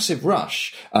was a massive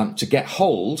rush to get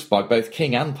hold by both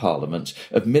King and Parliament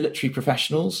of military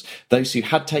professionals, those who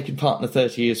had taken part in the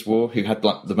 30 Years' War, who had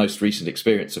the most recent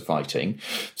experience of of fighting.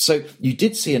 So you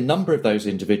did see a number of those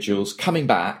individuals coming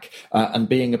back and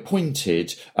being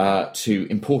appointed to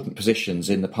important positions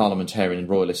in the parliamentarian and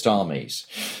royalist armies.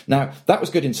 Now, that was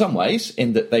good in some ways,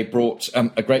 in that they brought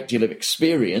a great deal of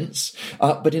experience,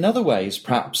 but in other ways,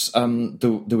 perhaps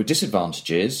there were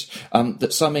disadvantages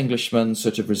that some Englishmen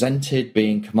sort of resented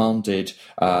being commanded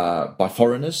by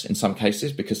foreigners in some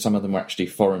cases, because some of them were actually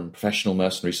foreign professional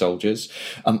mercenary soldiers.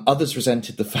 Others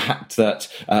resented the fact that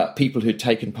people who'd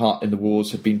taken part in the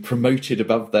wars had been promoted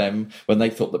above them when they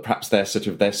thought that perhaps their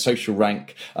social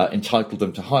rank entitled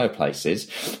them to higher places.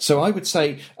 So I would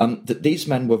say that these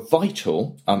men were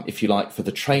vital, if you like, for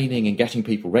the training and getting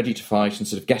people ready to fight and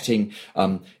sort of getting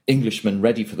Englishmen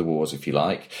ready for the wars, if you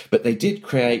like. But they did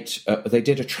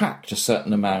attract a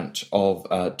certain amount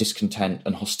of discontent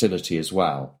and hostility as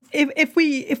well. If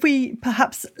we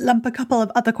perhaps lump a couple of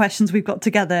other questions we've got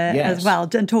together as well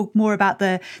and talk more about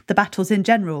the battles in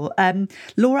general.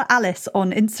 Laura Alice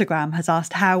on Instagram has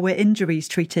asked, how were injuries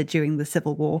treated during the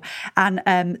Civil War?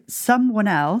 And someone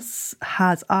else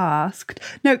has asked,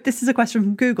 no, this is a question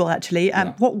from Google actually,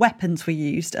 what weapons were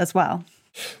used as well?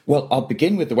 Well, I'll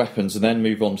begin with the weapons and then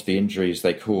move on to the injuries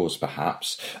they cause,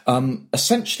 perhaps.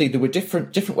 Essentially, there were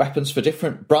different weapons for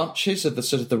different branches of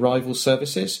the rival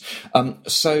services.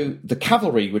 So the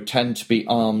cavalry would tend to be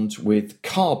armed with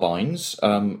carbines,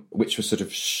 which were sort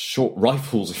of short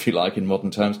rifles, if you like, in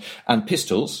modern terms, and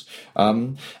pistols.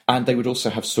 And they would also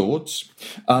have swords.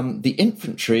 The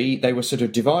infantry, they were sort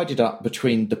of divided up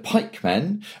between the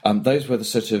pikemen. Those were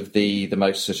the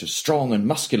most sort of strong and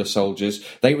muscular soldiers.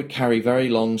 They would carry very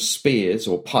long spears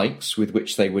or pikes with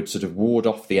which they would sort of ward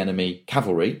off the enemy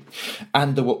cavalry.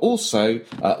 And there were also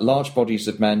large bodies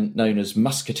of men known as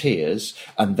musketeers,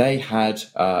 and they had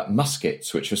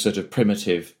muskets, which were sort of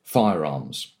primitive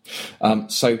firearms.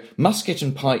 So musket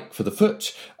and pike for the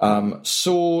foot,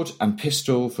 sword and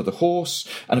pistol for the horse,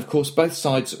 and of course both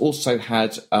sides also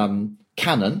had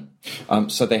cannon.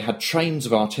 So they had trains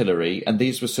of artillery, and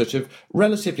these were sort of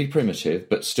relatively primitive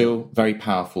but still very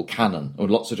powerful cannon, or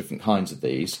lots of different kinds of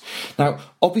these. Now,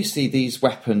 obviously, these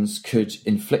weapons could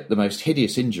inflict the most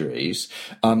hideous injuries,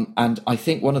 and I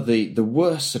think one of the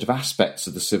worst sort of aspects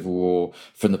of the Civil War,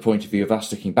 from the point of view of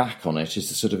us looking back on it, is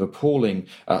the sort of appalling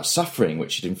suffering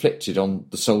which it inflicted on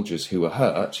the soldiers who were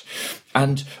hurt.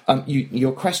 And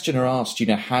your questioner asked,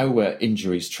 how were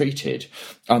injuries treated?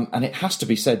 And it has to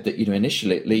be said that,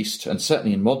 initially at least, and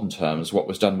certainly in modern terms, what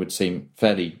was done would seem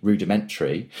fairly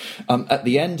rudimentary. At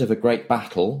the end of a great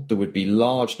battle, there would be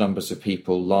large numbers of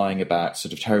people lying about,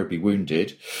 sort of terribly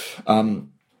wounded.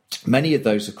 Many of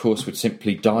those, of course, would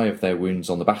simply die of their wounds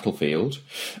on the battlefield.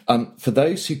 For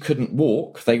those who couldn't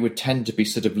walk, they would tend to be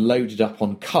sort of loaded up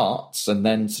on carts and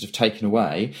then sort of taken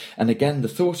away. And again, the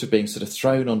thought of being sort of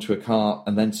thrown onto a cart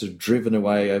and then sort of driven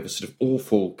away over sort of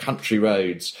awful country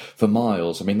roads for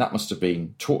miles, that must have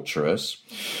been torturous.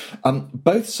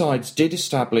 Both sides did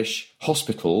establish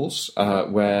hospitals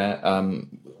where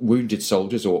wounded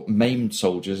soldiers, or maimed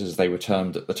soldiers as they were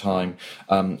termed at the time,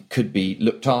 could be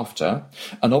looked after.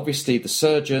 And obviously the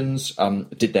surgeons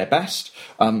did their best.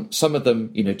 Some of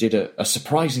them, did a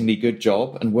surprisingly good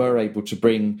job and were able to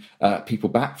bring people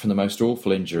back from the most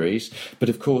awful injuries. But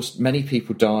of course, many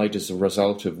people died as a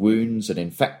result of wounds and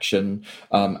infection.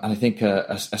 And I think a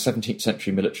 17th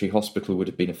century military hospital would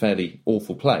have been a fairly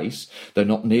awful place, though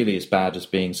not nearly as bad as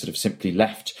being sort of simply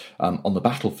left on the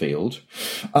battlefield.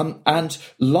 And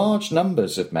large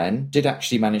numbers of men did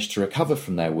actually manage to recover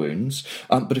from their wounds.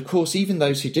 But of course, even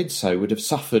those who did so would have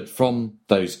suffered from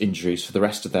those injuries for the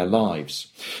rest of their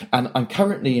lives. And I'm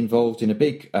currently involved in a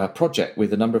big project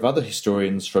with a number of other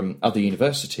historians from other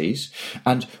universities.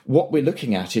 And what we're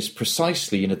looking at is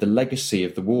precisely, the legacy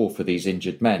of the war for these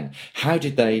injured men. How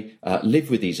did they live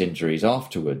with these injuries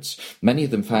afterwards? Many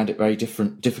of them found it very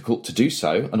difficult to do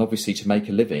so, and obviously to make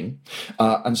a living.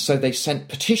 And so they sent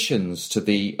petitions to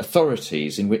the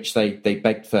authorities in which they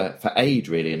begged for aid,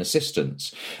 really, and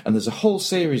assistance. And there's a whole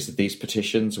series of these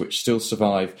petitions which still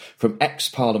survive from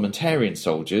ex-parliamentarian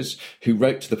soldiers who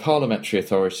wrote to the parliamentary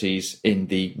authorities in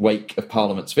the wake of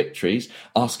Parliament's victories,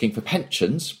 asking for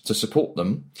pensions to support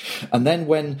them. And then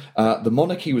when the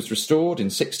monarchy was restored in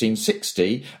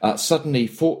 1660, suddenly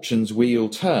fortune's wheel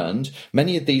turned.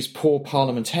 Many of these poor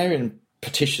parliamentarian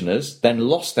petitioners then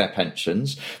lost their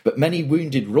pensions, but many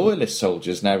wounded royalist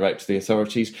soldiers now wrote to the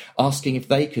authorities asking if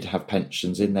they could have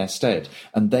pensions in their stead.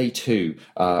 And they too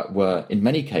were, in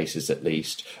many cases at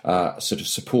least, sort of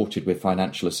supported with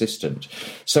financial assistance.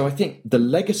 So I think the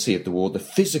legacy of the war, the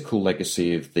physical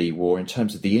legacy of the war in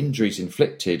terms of the injuries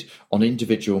inflicted on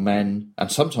individual men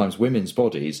and sometimes women's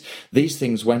bodies, these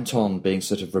things went on being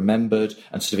sort of remembered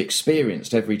and sort of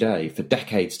experienced every day for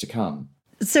decades to come.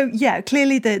 So, yeah,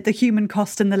 clearly the human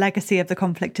cost and the legacy of the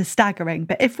conflict is staggering.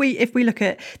 But if we look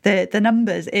at the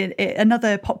numbers,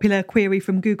 another popular query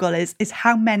from Google is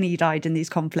how many died in these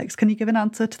conflicts? Can you give an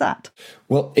answer to that?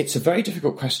 Well, it's a very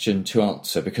difficult question to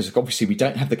answer because obviously we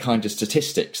don't have the kind of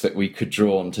statistics that we could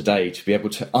draw on today to be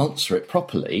able to answer it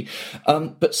properly.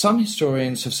 But some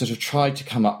historians have sort of tried to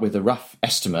come up with a rough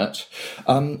estimate.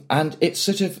 And it's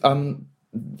sort of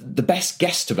the best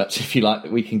guesstimate, if you like,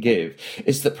 that we can give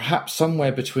is that perhaps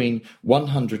somewhere between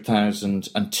 100,000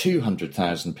 and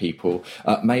 200,000 people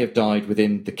may have died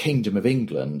within the Kingdom of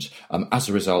England as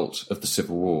a result of the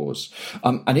civil wars.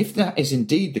 And if that is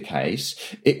indeed the case,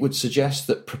 it would suggest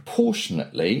that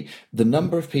proportionately the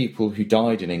number of people who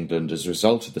died in England as a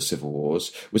result of the civil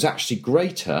wars was actually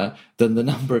greater than the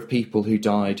number of people who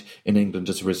died in England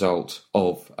as a result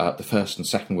of the First and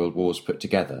Second World Wars put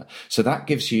together. So that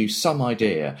gives you some idea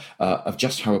of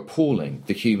just how appalling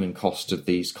the human cost of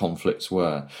these conflicts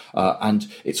were. And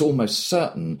it's almost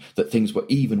certain that things were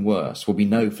even worse. Well, we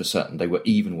know for certain they were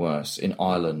even worse in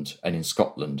Ireland and in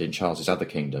Scotland, in Charles's other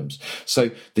kingdoms.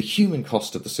 So the human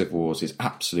cost of the civil wars is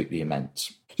absolutely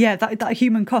immense. Yeah, that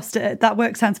human cost, that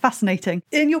work sounds fascinating.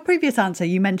 In your previous answer,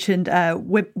 you mentioned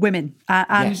women.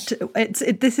 And yes.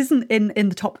 This isn't in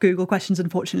the top Google questions,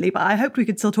 unfortunately, but I hoped we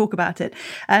could still talk about it.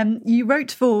 You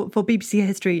wrote for BBC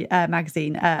History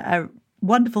magazine a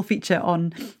wonderful feature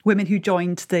on women who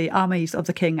joined the armies of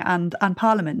the King and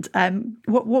Parliament.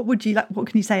 What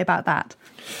can you say about that?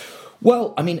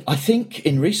 Well, I mean, I think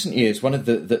in recent years, one of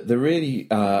the really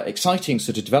exciting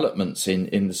sort of developments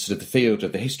in the sort of the field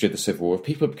of the history of the Civil War,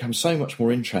 people have become so much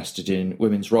more interested in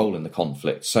women's role in the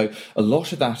conflict. So a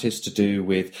lot of that is to do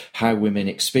with how women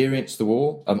experience the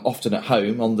war, often at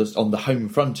home, on the home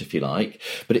front, if you like.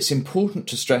 But it's important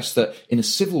to stress that in a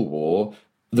civil war,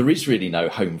 there is really no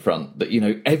home front,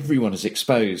 that, everyone is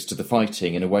exposed to the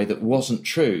fighting in a way that wasn't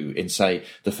true in, say,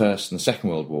 the First and Second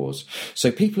World Wars.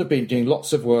 So people have been doing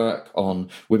lots of work on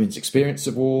women's experience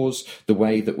of wars, the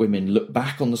way that women look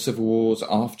back on the Civil Wars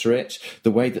after it,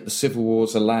 the way that the Civil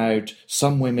Wars allowed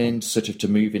some women to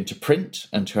move into print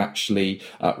and to actually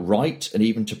write and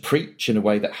even to preach in a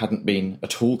way that hadn't been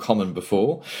at all common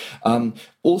before.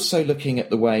 Also looking at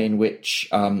the way in which,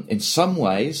 in some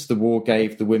ways, the war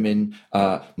gave the women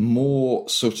more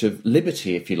sort of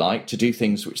liberty, if you like, to do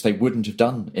things which they wouldn't have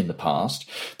done in the past.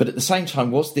 But at the same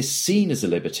time, was this seen as a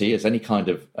liberty, as any kind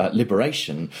of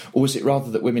liberation, or was it rather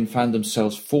that women found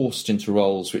themselves forced into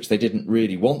roles which they didn't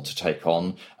really want to take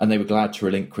on and they were glad to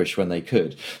relinquish when they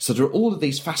could? So there are all of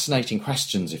these fascinating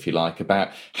questions, if you like, about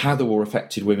how the war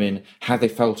affected women, how they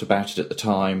felt about it at the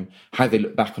time, how they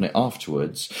look back on it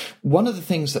afterwards. One of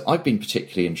the things that I've been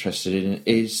particularly interested in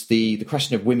is the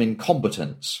question of women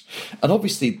combatants. And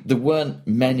obviously there weren't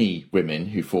many women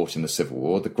who fought in the Civil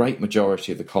War. The great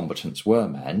majority of the combatants were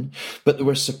men, but there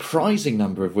were a surprising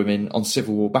number of women on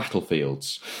Civil War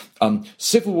battlefields.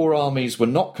 Civil War armies were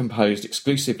not composed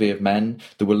exclusively of men.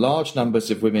 There were large numbers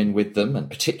of women with them, and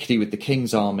particularly with the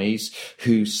King's armies,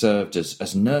 who served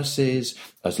as nurses,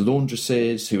 as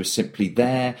laundresses, who were simply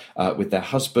there with their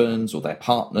husbands or their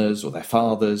partners or their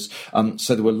fathers.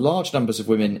 So there were large numbers of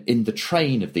women in the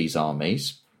train of these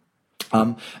armies.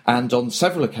 And on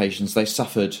several occasions, they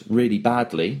suffered really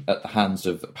badly at the hands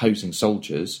of opposing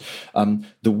soldiers.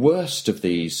 The worst of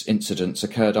these incidents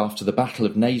occurred after the Battle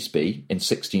of Naseby in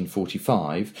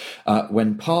 1645,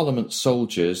 when Parliament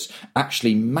soldiers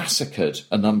actually massacred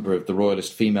a number of the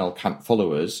royalist female camp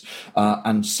followers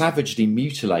and savagely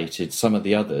mutilated some of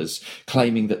the others,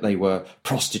 claiming that they were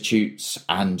prostitutes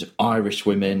and Irish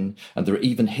women, and there are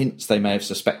even hints they may have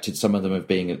suspected some of them of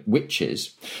being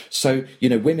witches. So,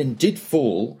 women did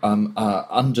fall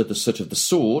under the the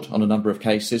sword on a number of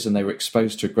cases, and they were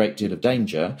exposed to a great deal of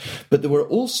danger. But there were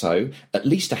also at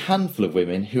least a handful of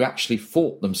women who actually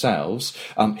fought themselves,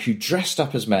 who dressed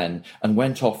up as men and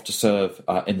went off to serve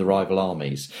in the rival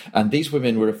armies. And these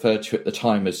women were referred to at the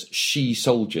time as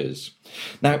she-soldiers.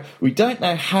 Now, we don't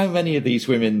know how many of these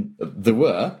women there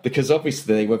were, because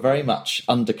obviously they were very much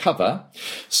undercover.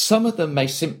 Some of them may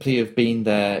simply have been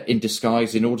there in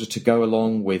disguise in order to go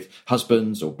along with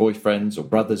husbands or boyfriends or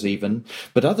brothers even,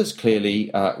 but others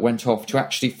clearly went off to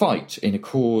actually fight in a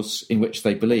cause in which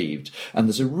they believed. And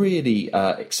there's a really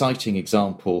exciting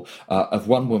example of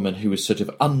one woman who was sort of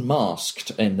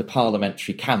unmasked in the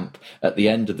parliamentary camp at the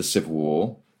end of the Civil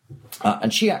War.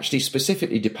 And she actually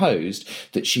specifically deposed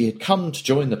that she had come to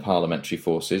join the parliamentary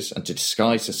forces and to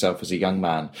disguise herself as a young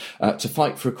man to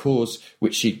fight for a cause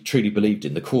which she truly believed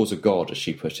in, the cause of God, as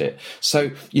she put it.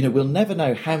 So, we'll never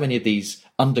know how many of these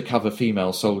undercover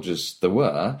female soldiers there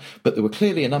were, but there were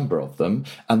clearly a number of them,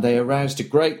 and they aroused a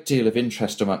great deal of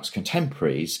interest amongst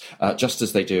contemporaries, just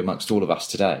as they do amongst all of us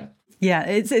today. Yeah,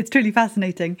 it's truly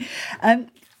fascinating.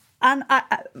 And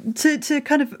to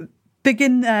kind of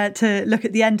begin to look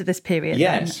at the end of this period.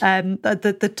 Yes.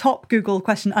 The top Google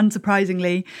question,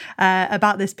 unsurprisingly,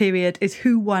 about this period is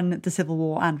who won the Civil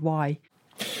War and why?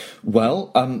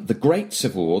 Well, the Great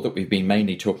Civil War that we've been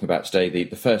mainly talking about today,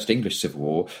 the First English Civil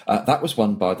War, that was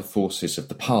won by the forces of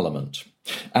the Parliament.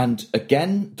 And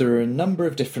again, there are a number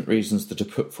of different reasons that are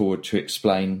put forward to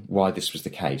explain why this was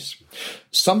the case.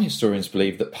 Some historians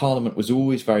believe that Parliament was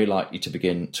always very likely to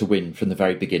begin to win from the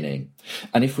very beginning.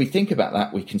 And if we think about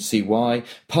that, we can see why.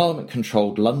 Parliament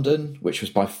controlled London, which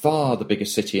was by far the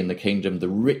biggest city in the kingdom, the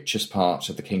richest part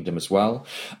of the kingdom as well.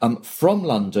 From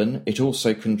London, it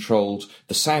also controlled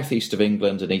the southeast of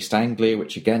England and East Anglia,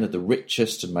 which again are the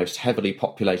richest and most heavily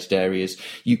populated areas.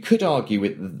 You could argue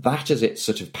with that as its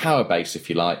sort of power base, if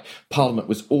you like. Parliament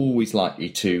was always likely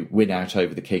to win out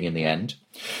over the king in the end.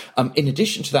 In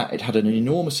addition to that, it had an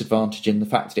enormous advantage in the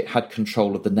fact that it had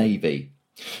control of the navy.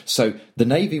 So the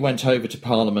navy went over to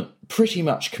Parliament pretty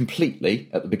much completely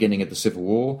at the beginning of the Civil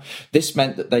War. This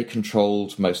meant that they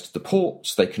controlled most of the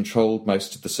ports, they controlled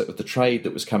most of the trade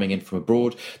that was coming in from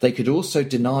abroad. They could also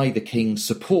deny the king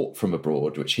support from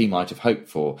abroad, which he might have hoped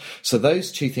for. So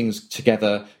those two things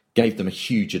together gave them a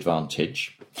huge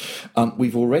advantage.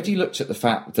 We've already looked at the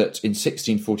fact that in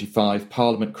 1645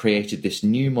 Parliament created this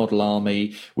new model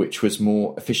army which was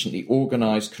more efficiently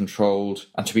organised, controlled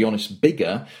and, to be honest,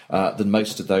 bigger than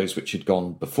most of those which had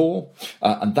gone before,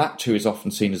 and that too is often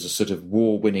seen as a sort of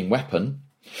war-winning weapon.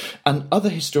 And other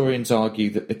historians argue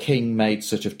that the king made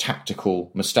sort of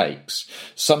tactical mistakes.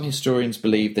 Some historians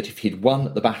believe that if he'd won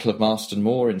at the Battle of Marston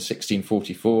Moor in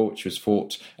 1644, which was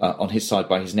fought on his side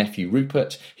by his nephew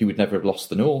Rupert, he would never have lost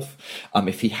the north.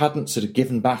 If he hadn't sort of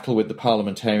given battle with the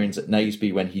parliamentarians at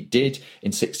Naseby when he did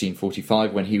in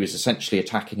 1645, when he was essentially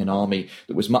attacking an army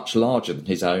that was much larger than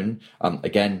his own,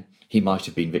 again, he might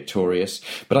have been victorious.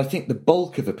 But I think the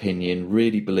bulk of opinion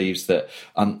really believes that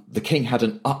the king had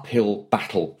an uphill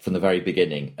battle from the very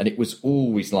beginning, and it was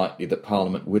always likely that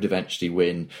Parliament would eventually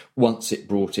win once it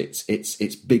brought its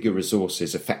bigger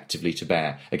resources effectively to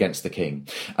bear against the king.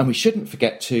 And we shouldn't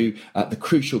forget too the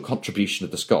crucial contribution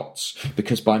of the Scots,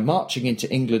 because by marching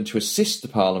into England to assist the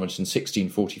Parliament in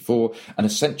 1644 and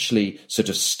essentially sort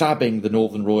of stabbing the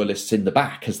Northern Royalists in the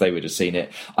back, as they would have seen it,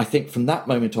 I think from that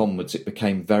moment onwards it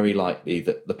became very likely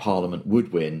that the Parliament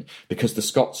would win, because the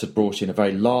Scots had brought in a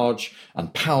very large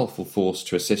and powerful force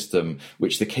to assist them,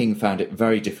 which the king found it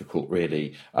very difficult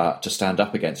really to stand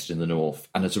up against in the north.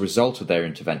 And as a result of their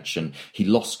intervention, he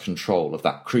lost control of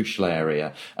that crucial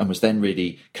area and was then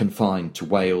really confined to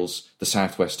Wales, the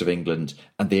southwest of England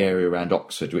and the area around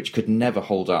Oxford, which could never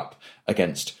hold up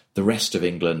against the rest of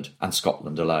England and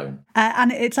Scotland alone.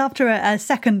 And it's after a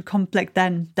second conflict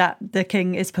then that the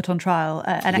king is put on trial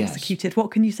and executed.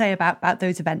 What can you say about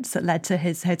those events that led to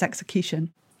his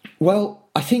execution? Well,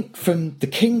 I think from the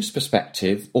king's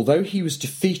perspective, although he was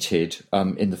defeated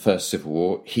in the First Civil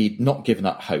War, he'd not given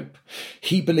up hope.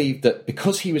 He believed that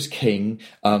because he was king,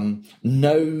 no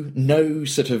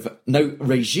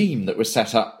regime that was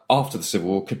set up after the Civil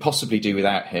War could possibly do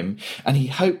without him, and he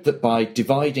hoped that by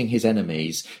dividing his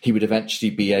enemies, he would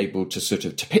eventually be able to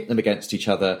to pit them against each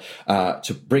other,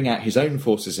 to bring out his own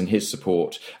forces and his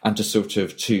support, and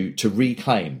to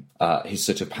reclaim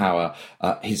his power,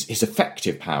 his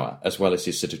effective power, as well as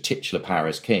his titular power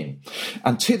as king.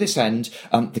 And to this end,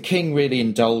 the king really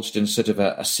indulged in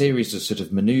a series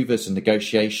of manoeuvres and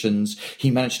negotiations. He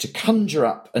managed to conjure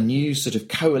up a new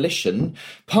coalition,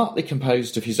 partly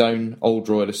composed of his own old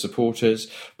royalist supporters,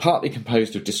 partly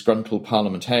composed of disgruntled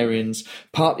parliamentarians,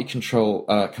 partly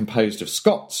composed of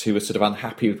Scots who were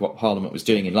unhappy with what Parliament was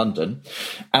doing in London.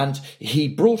 And he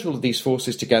brought all of these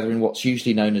forces together in what's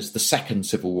usually known as the Second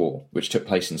Civil War, which took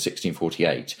place in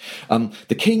 1648.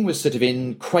 The king was in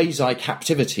in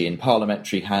quasi-captivity in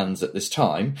parliamentary hands at this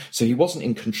time, so he wasn't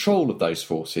in control of those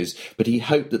forces, but he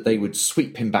hoped that they would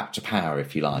sweep him back to power,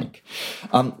 if you like.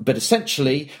 But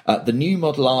essentially, the new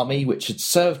model army, which had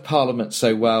served Parliament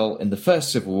so well in the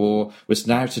First Civil War, was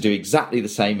now to do exactly the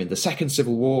same in the Second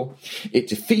Civil War. It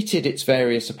defeated its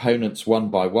various opponents one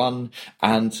by one,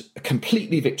 and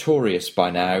completely victorious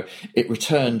by now, it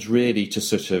returned really to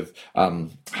sort of,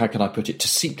 how can I put it, to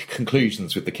seek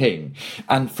conclusions with the king.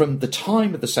 And from the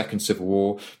time of the Second Civil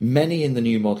War, many in the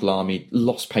new model army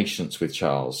lost patience with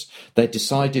Charles. They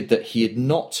decided that he had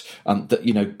not,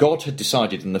 God had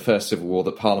decided in the First Civil War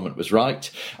that Parliament was right.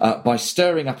 By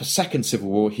stirring up a Second Civil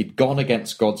War, he'd gone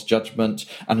against God's judgment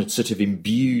and had sort of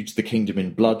imbued the kingdom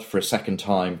in blood for a second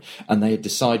time. And they had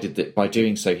decided that by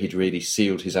doing so, he'd really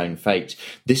sealed his own fate.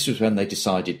 This was when they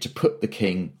decided to put the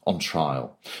king on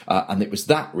trial. And it was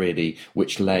that really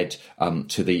which led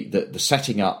to the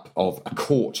setting up of a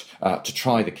court to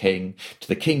try the king, to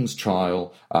the king's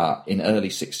trial in early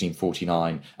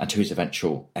 1649, and to his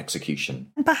eventual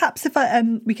execution. Perhaps if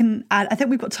we can add, I think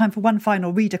we've got time for one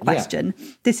final reader question. Yeah.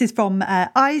 This is from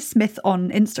I Smith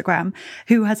on Instagram,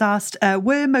 who has asked,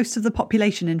 were most of the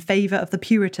population in favour of the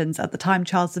Puritans at the time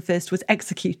Charles I was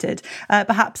executed?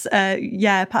 Perhaps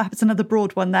another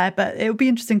broad one there, but it would be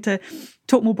interesting to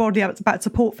talk more broadly about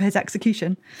support for his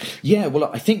execution. Yeah, well,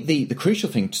 I think the crucial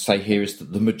thing to say here is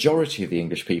that the majority of the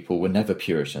English people were never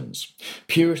Puritans.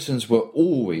 Puritans were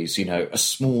always, a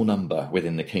small number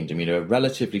within the kingdom, a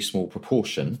relatively small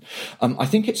proportion. I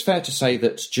think it's fair to say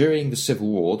that during the Civil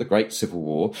War, the Great Civil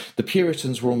War, the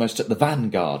Puritans were almost at the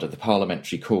vanguard of the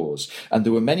parliamentary cause, and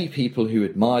there were many people who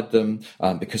admired them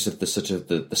because of the sort of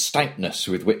the stoutness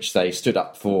with which they stood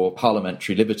up for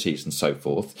parliamentary liberties and so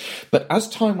forth. But as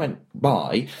time went by,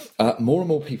 more and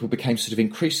more people became sort of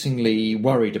increasingly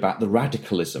worried about the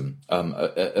radicalism,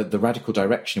 the radical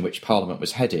direction in which Parliament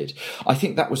was headed. I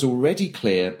think that was already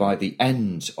clear by the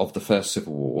end of the First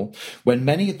Civil War, when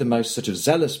many of the most sort of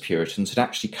zealous Puritans had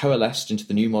actually coalesced into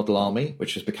the New Model Army,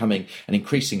 which was becoming an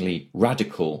increasingly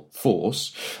radical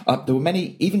force. There were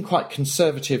many, even quite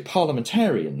conservative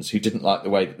parliamentarians who didn't like the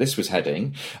way that this was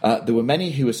heading. There were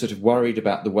many who were sort of worried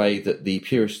about the way that the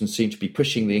Puritans seemed to be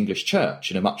pushing the English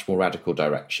church in a much more radical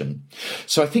direction.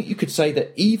 So I think you could say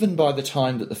that even by the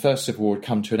time that the First Civil War had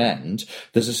come to an end,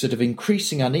 there's a sort of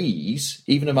increasing unease,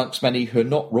 even amongst many who are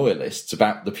not royalists,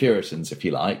 about the Puritans, if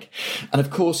you like. And of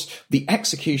course, the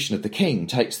execution of the king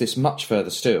takes this much further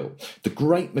still. The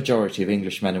great majority of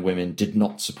English men and women did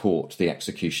not support the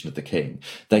execution of the king.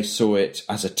 They saw it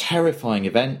as a terrifying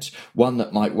event, one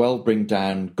that might well bring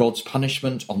down God's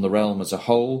punishment on the realm as a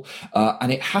whole.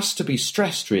 And it has to be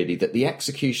stressed, really, that the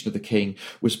execution of the king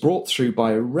was brought through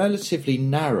by a relatively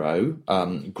narrow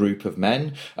group of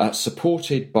men,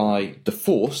 supported by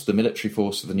the military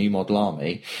force of the New Model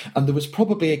Army, and there was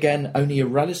probably again only a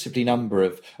relatively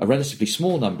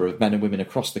small number of men and women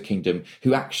across the kingdom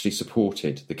who actually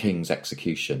supported the king's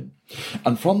execution.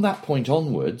 And from that point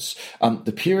onwards,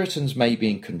 the Puritans may be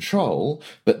in control,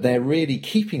 but they're really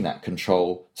keeping that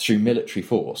control through military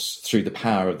force, through the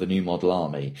power of the New Model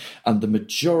Army. And the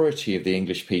majority of the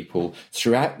English people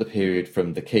throughout the period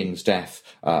from the king's death,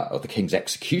 or the king's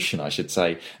execution, I should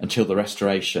say, until the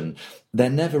Restoration, they're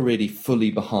never really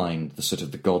fully behind the sort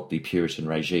of the godly Puritan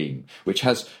regime, which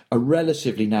has a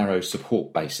relatively narrow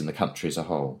support base in the country as a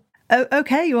whole. Oh,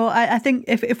 okay, well, I think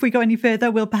if we go any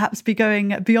further, we'll perhaps be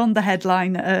going beyond the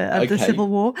headline of the Civil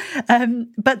War.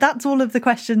 But that's all of the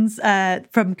questions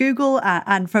from Google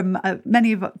and from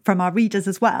many from our readers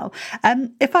as well.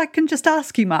 If I can just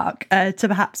ask you, Mark, to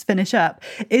perhaps finish up,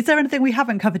 is there anything we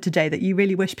haven't covered today that you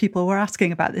really wish people were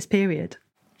asking about this period?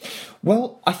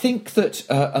 Well, I think that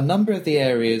a number of the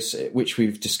areas which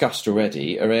we've discussed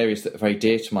already are areas that are very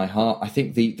dear to my heart. I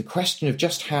think the question of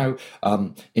just how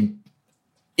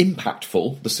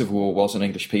impactful the Civil War was on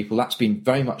English people, that's been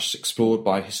very much explored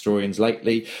by historians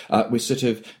lately. We're sort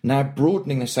of now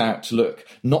broadening this out to look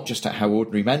not just at how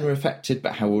ordinary men were affected,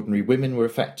 but how ordinary women were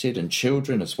affected and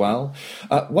children as well.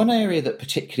 One area that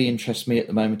particularly interests me at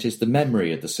the moment is the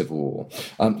memory of the Civil War.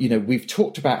 We've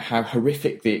talked about how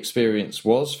horrific the experience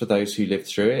was for those who lived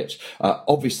through it.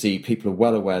 Obviously, people are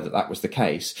well aware that that was the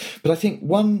case. But I think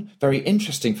one very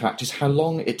interesting fact is how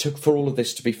long it took for all of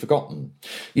this to be forgotten.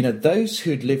 Those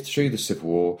who'd lived through the Civil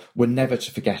War were never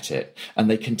to forget it, and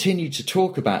they continued to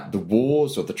talk about the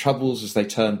wars, or the troubles as they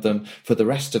termed them, for the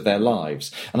rest of their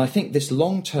lives. And I think this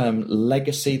long-term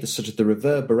legacy, the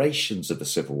reverberations of the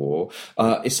Civil War,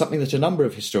 is something that a number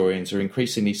of historians are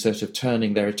increasingly sort of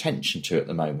turning their attention to at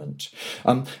the moment.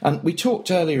 And we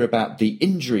talked earlier about the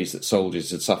injuries that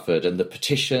soldiers had suffered and the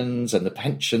petitions and the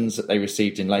pensions that they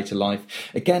received in later life.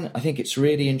 Again, I think it's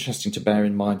really interesting to bear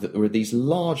in mind that there were these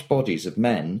large bodies of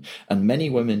men, and many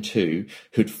women too,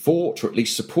 who'd fought or at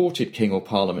least supported King or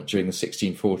Parliament during the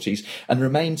 1640s and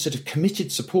remained sort of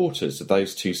committed supporters of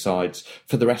those two sides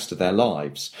for the rest of their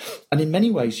lives. And in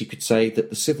many ways you could say that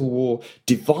the Civil War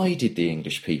divided the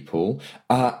English people,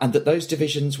 and that those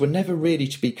divisions were never really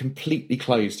to be completely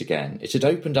closed again. It had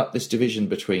opened up this division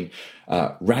between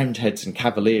Roundheads and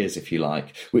Cavaliers, if you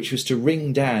like, which was to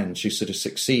ring down to sort of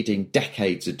succeeding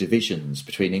decades of divisions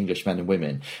between English men and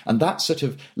women. And that sort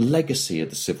of legacy of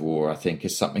the Civil War, I think,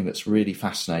 is something that's really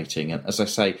fascinating. And as I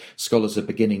say, scholars are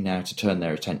beginning now to turn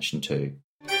their attention to.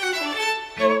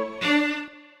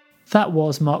 That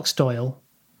was Mark Stoyle.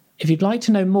 If you'd like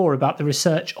to know more about the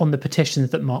research on the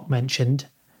petitions that Mark mentioned,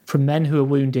 from men who were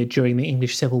wounded during the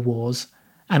English Civil Wars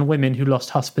and women who lost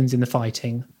husbands in the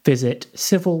fighting, visit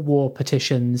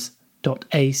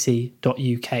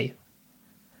civilwarpetitions.ac.uk.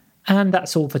 And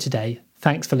that's all for today.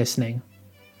 Thanks for listening.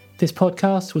 This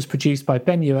podcast was produced by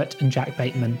Ben Hewitt and Jack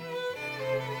Bateman.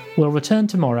 We'll return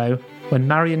tomorrow when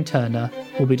Marion Turner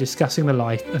will be discussing the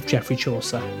life of Geoffrey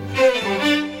Chaucer.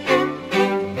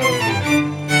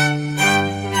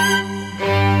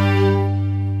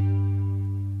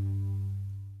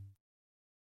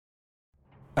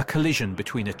 A collision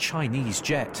between a Chinese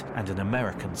jet and an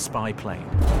American spy plane.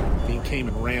 He came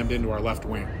and rammed into our left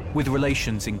wing. With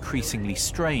relations increasingly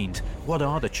strained, what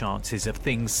are the chances of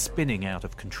things spinning out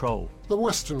of control? The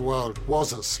Western world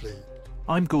was asleep.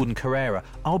 I'm Gordon Carrera.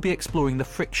 I'll be exploring the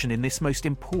friction in this most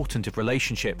important of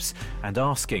relationships and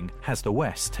asking, has the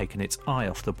West taken its eye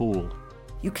off the ball?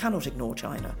 You cannot ignore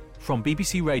China. From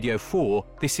BBC Radio 4,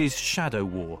 this is Shadow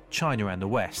War, China and the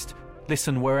West.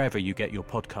 Listen wherever you get your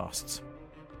podcasts.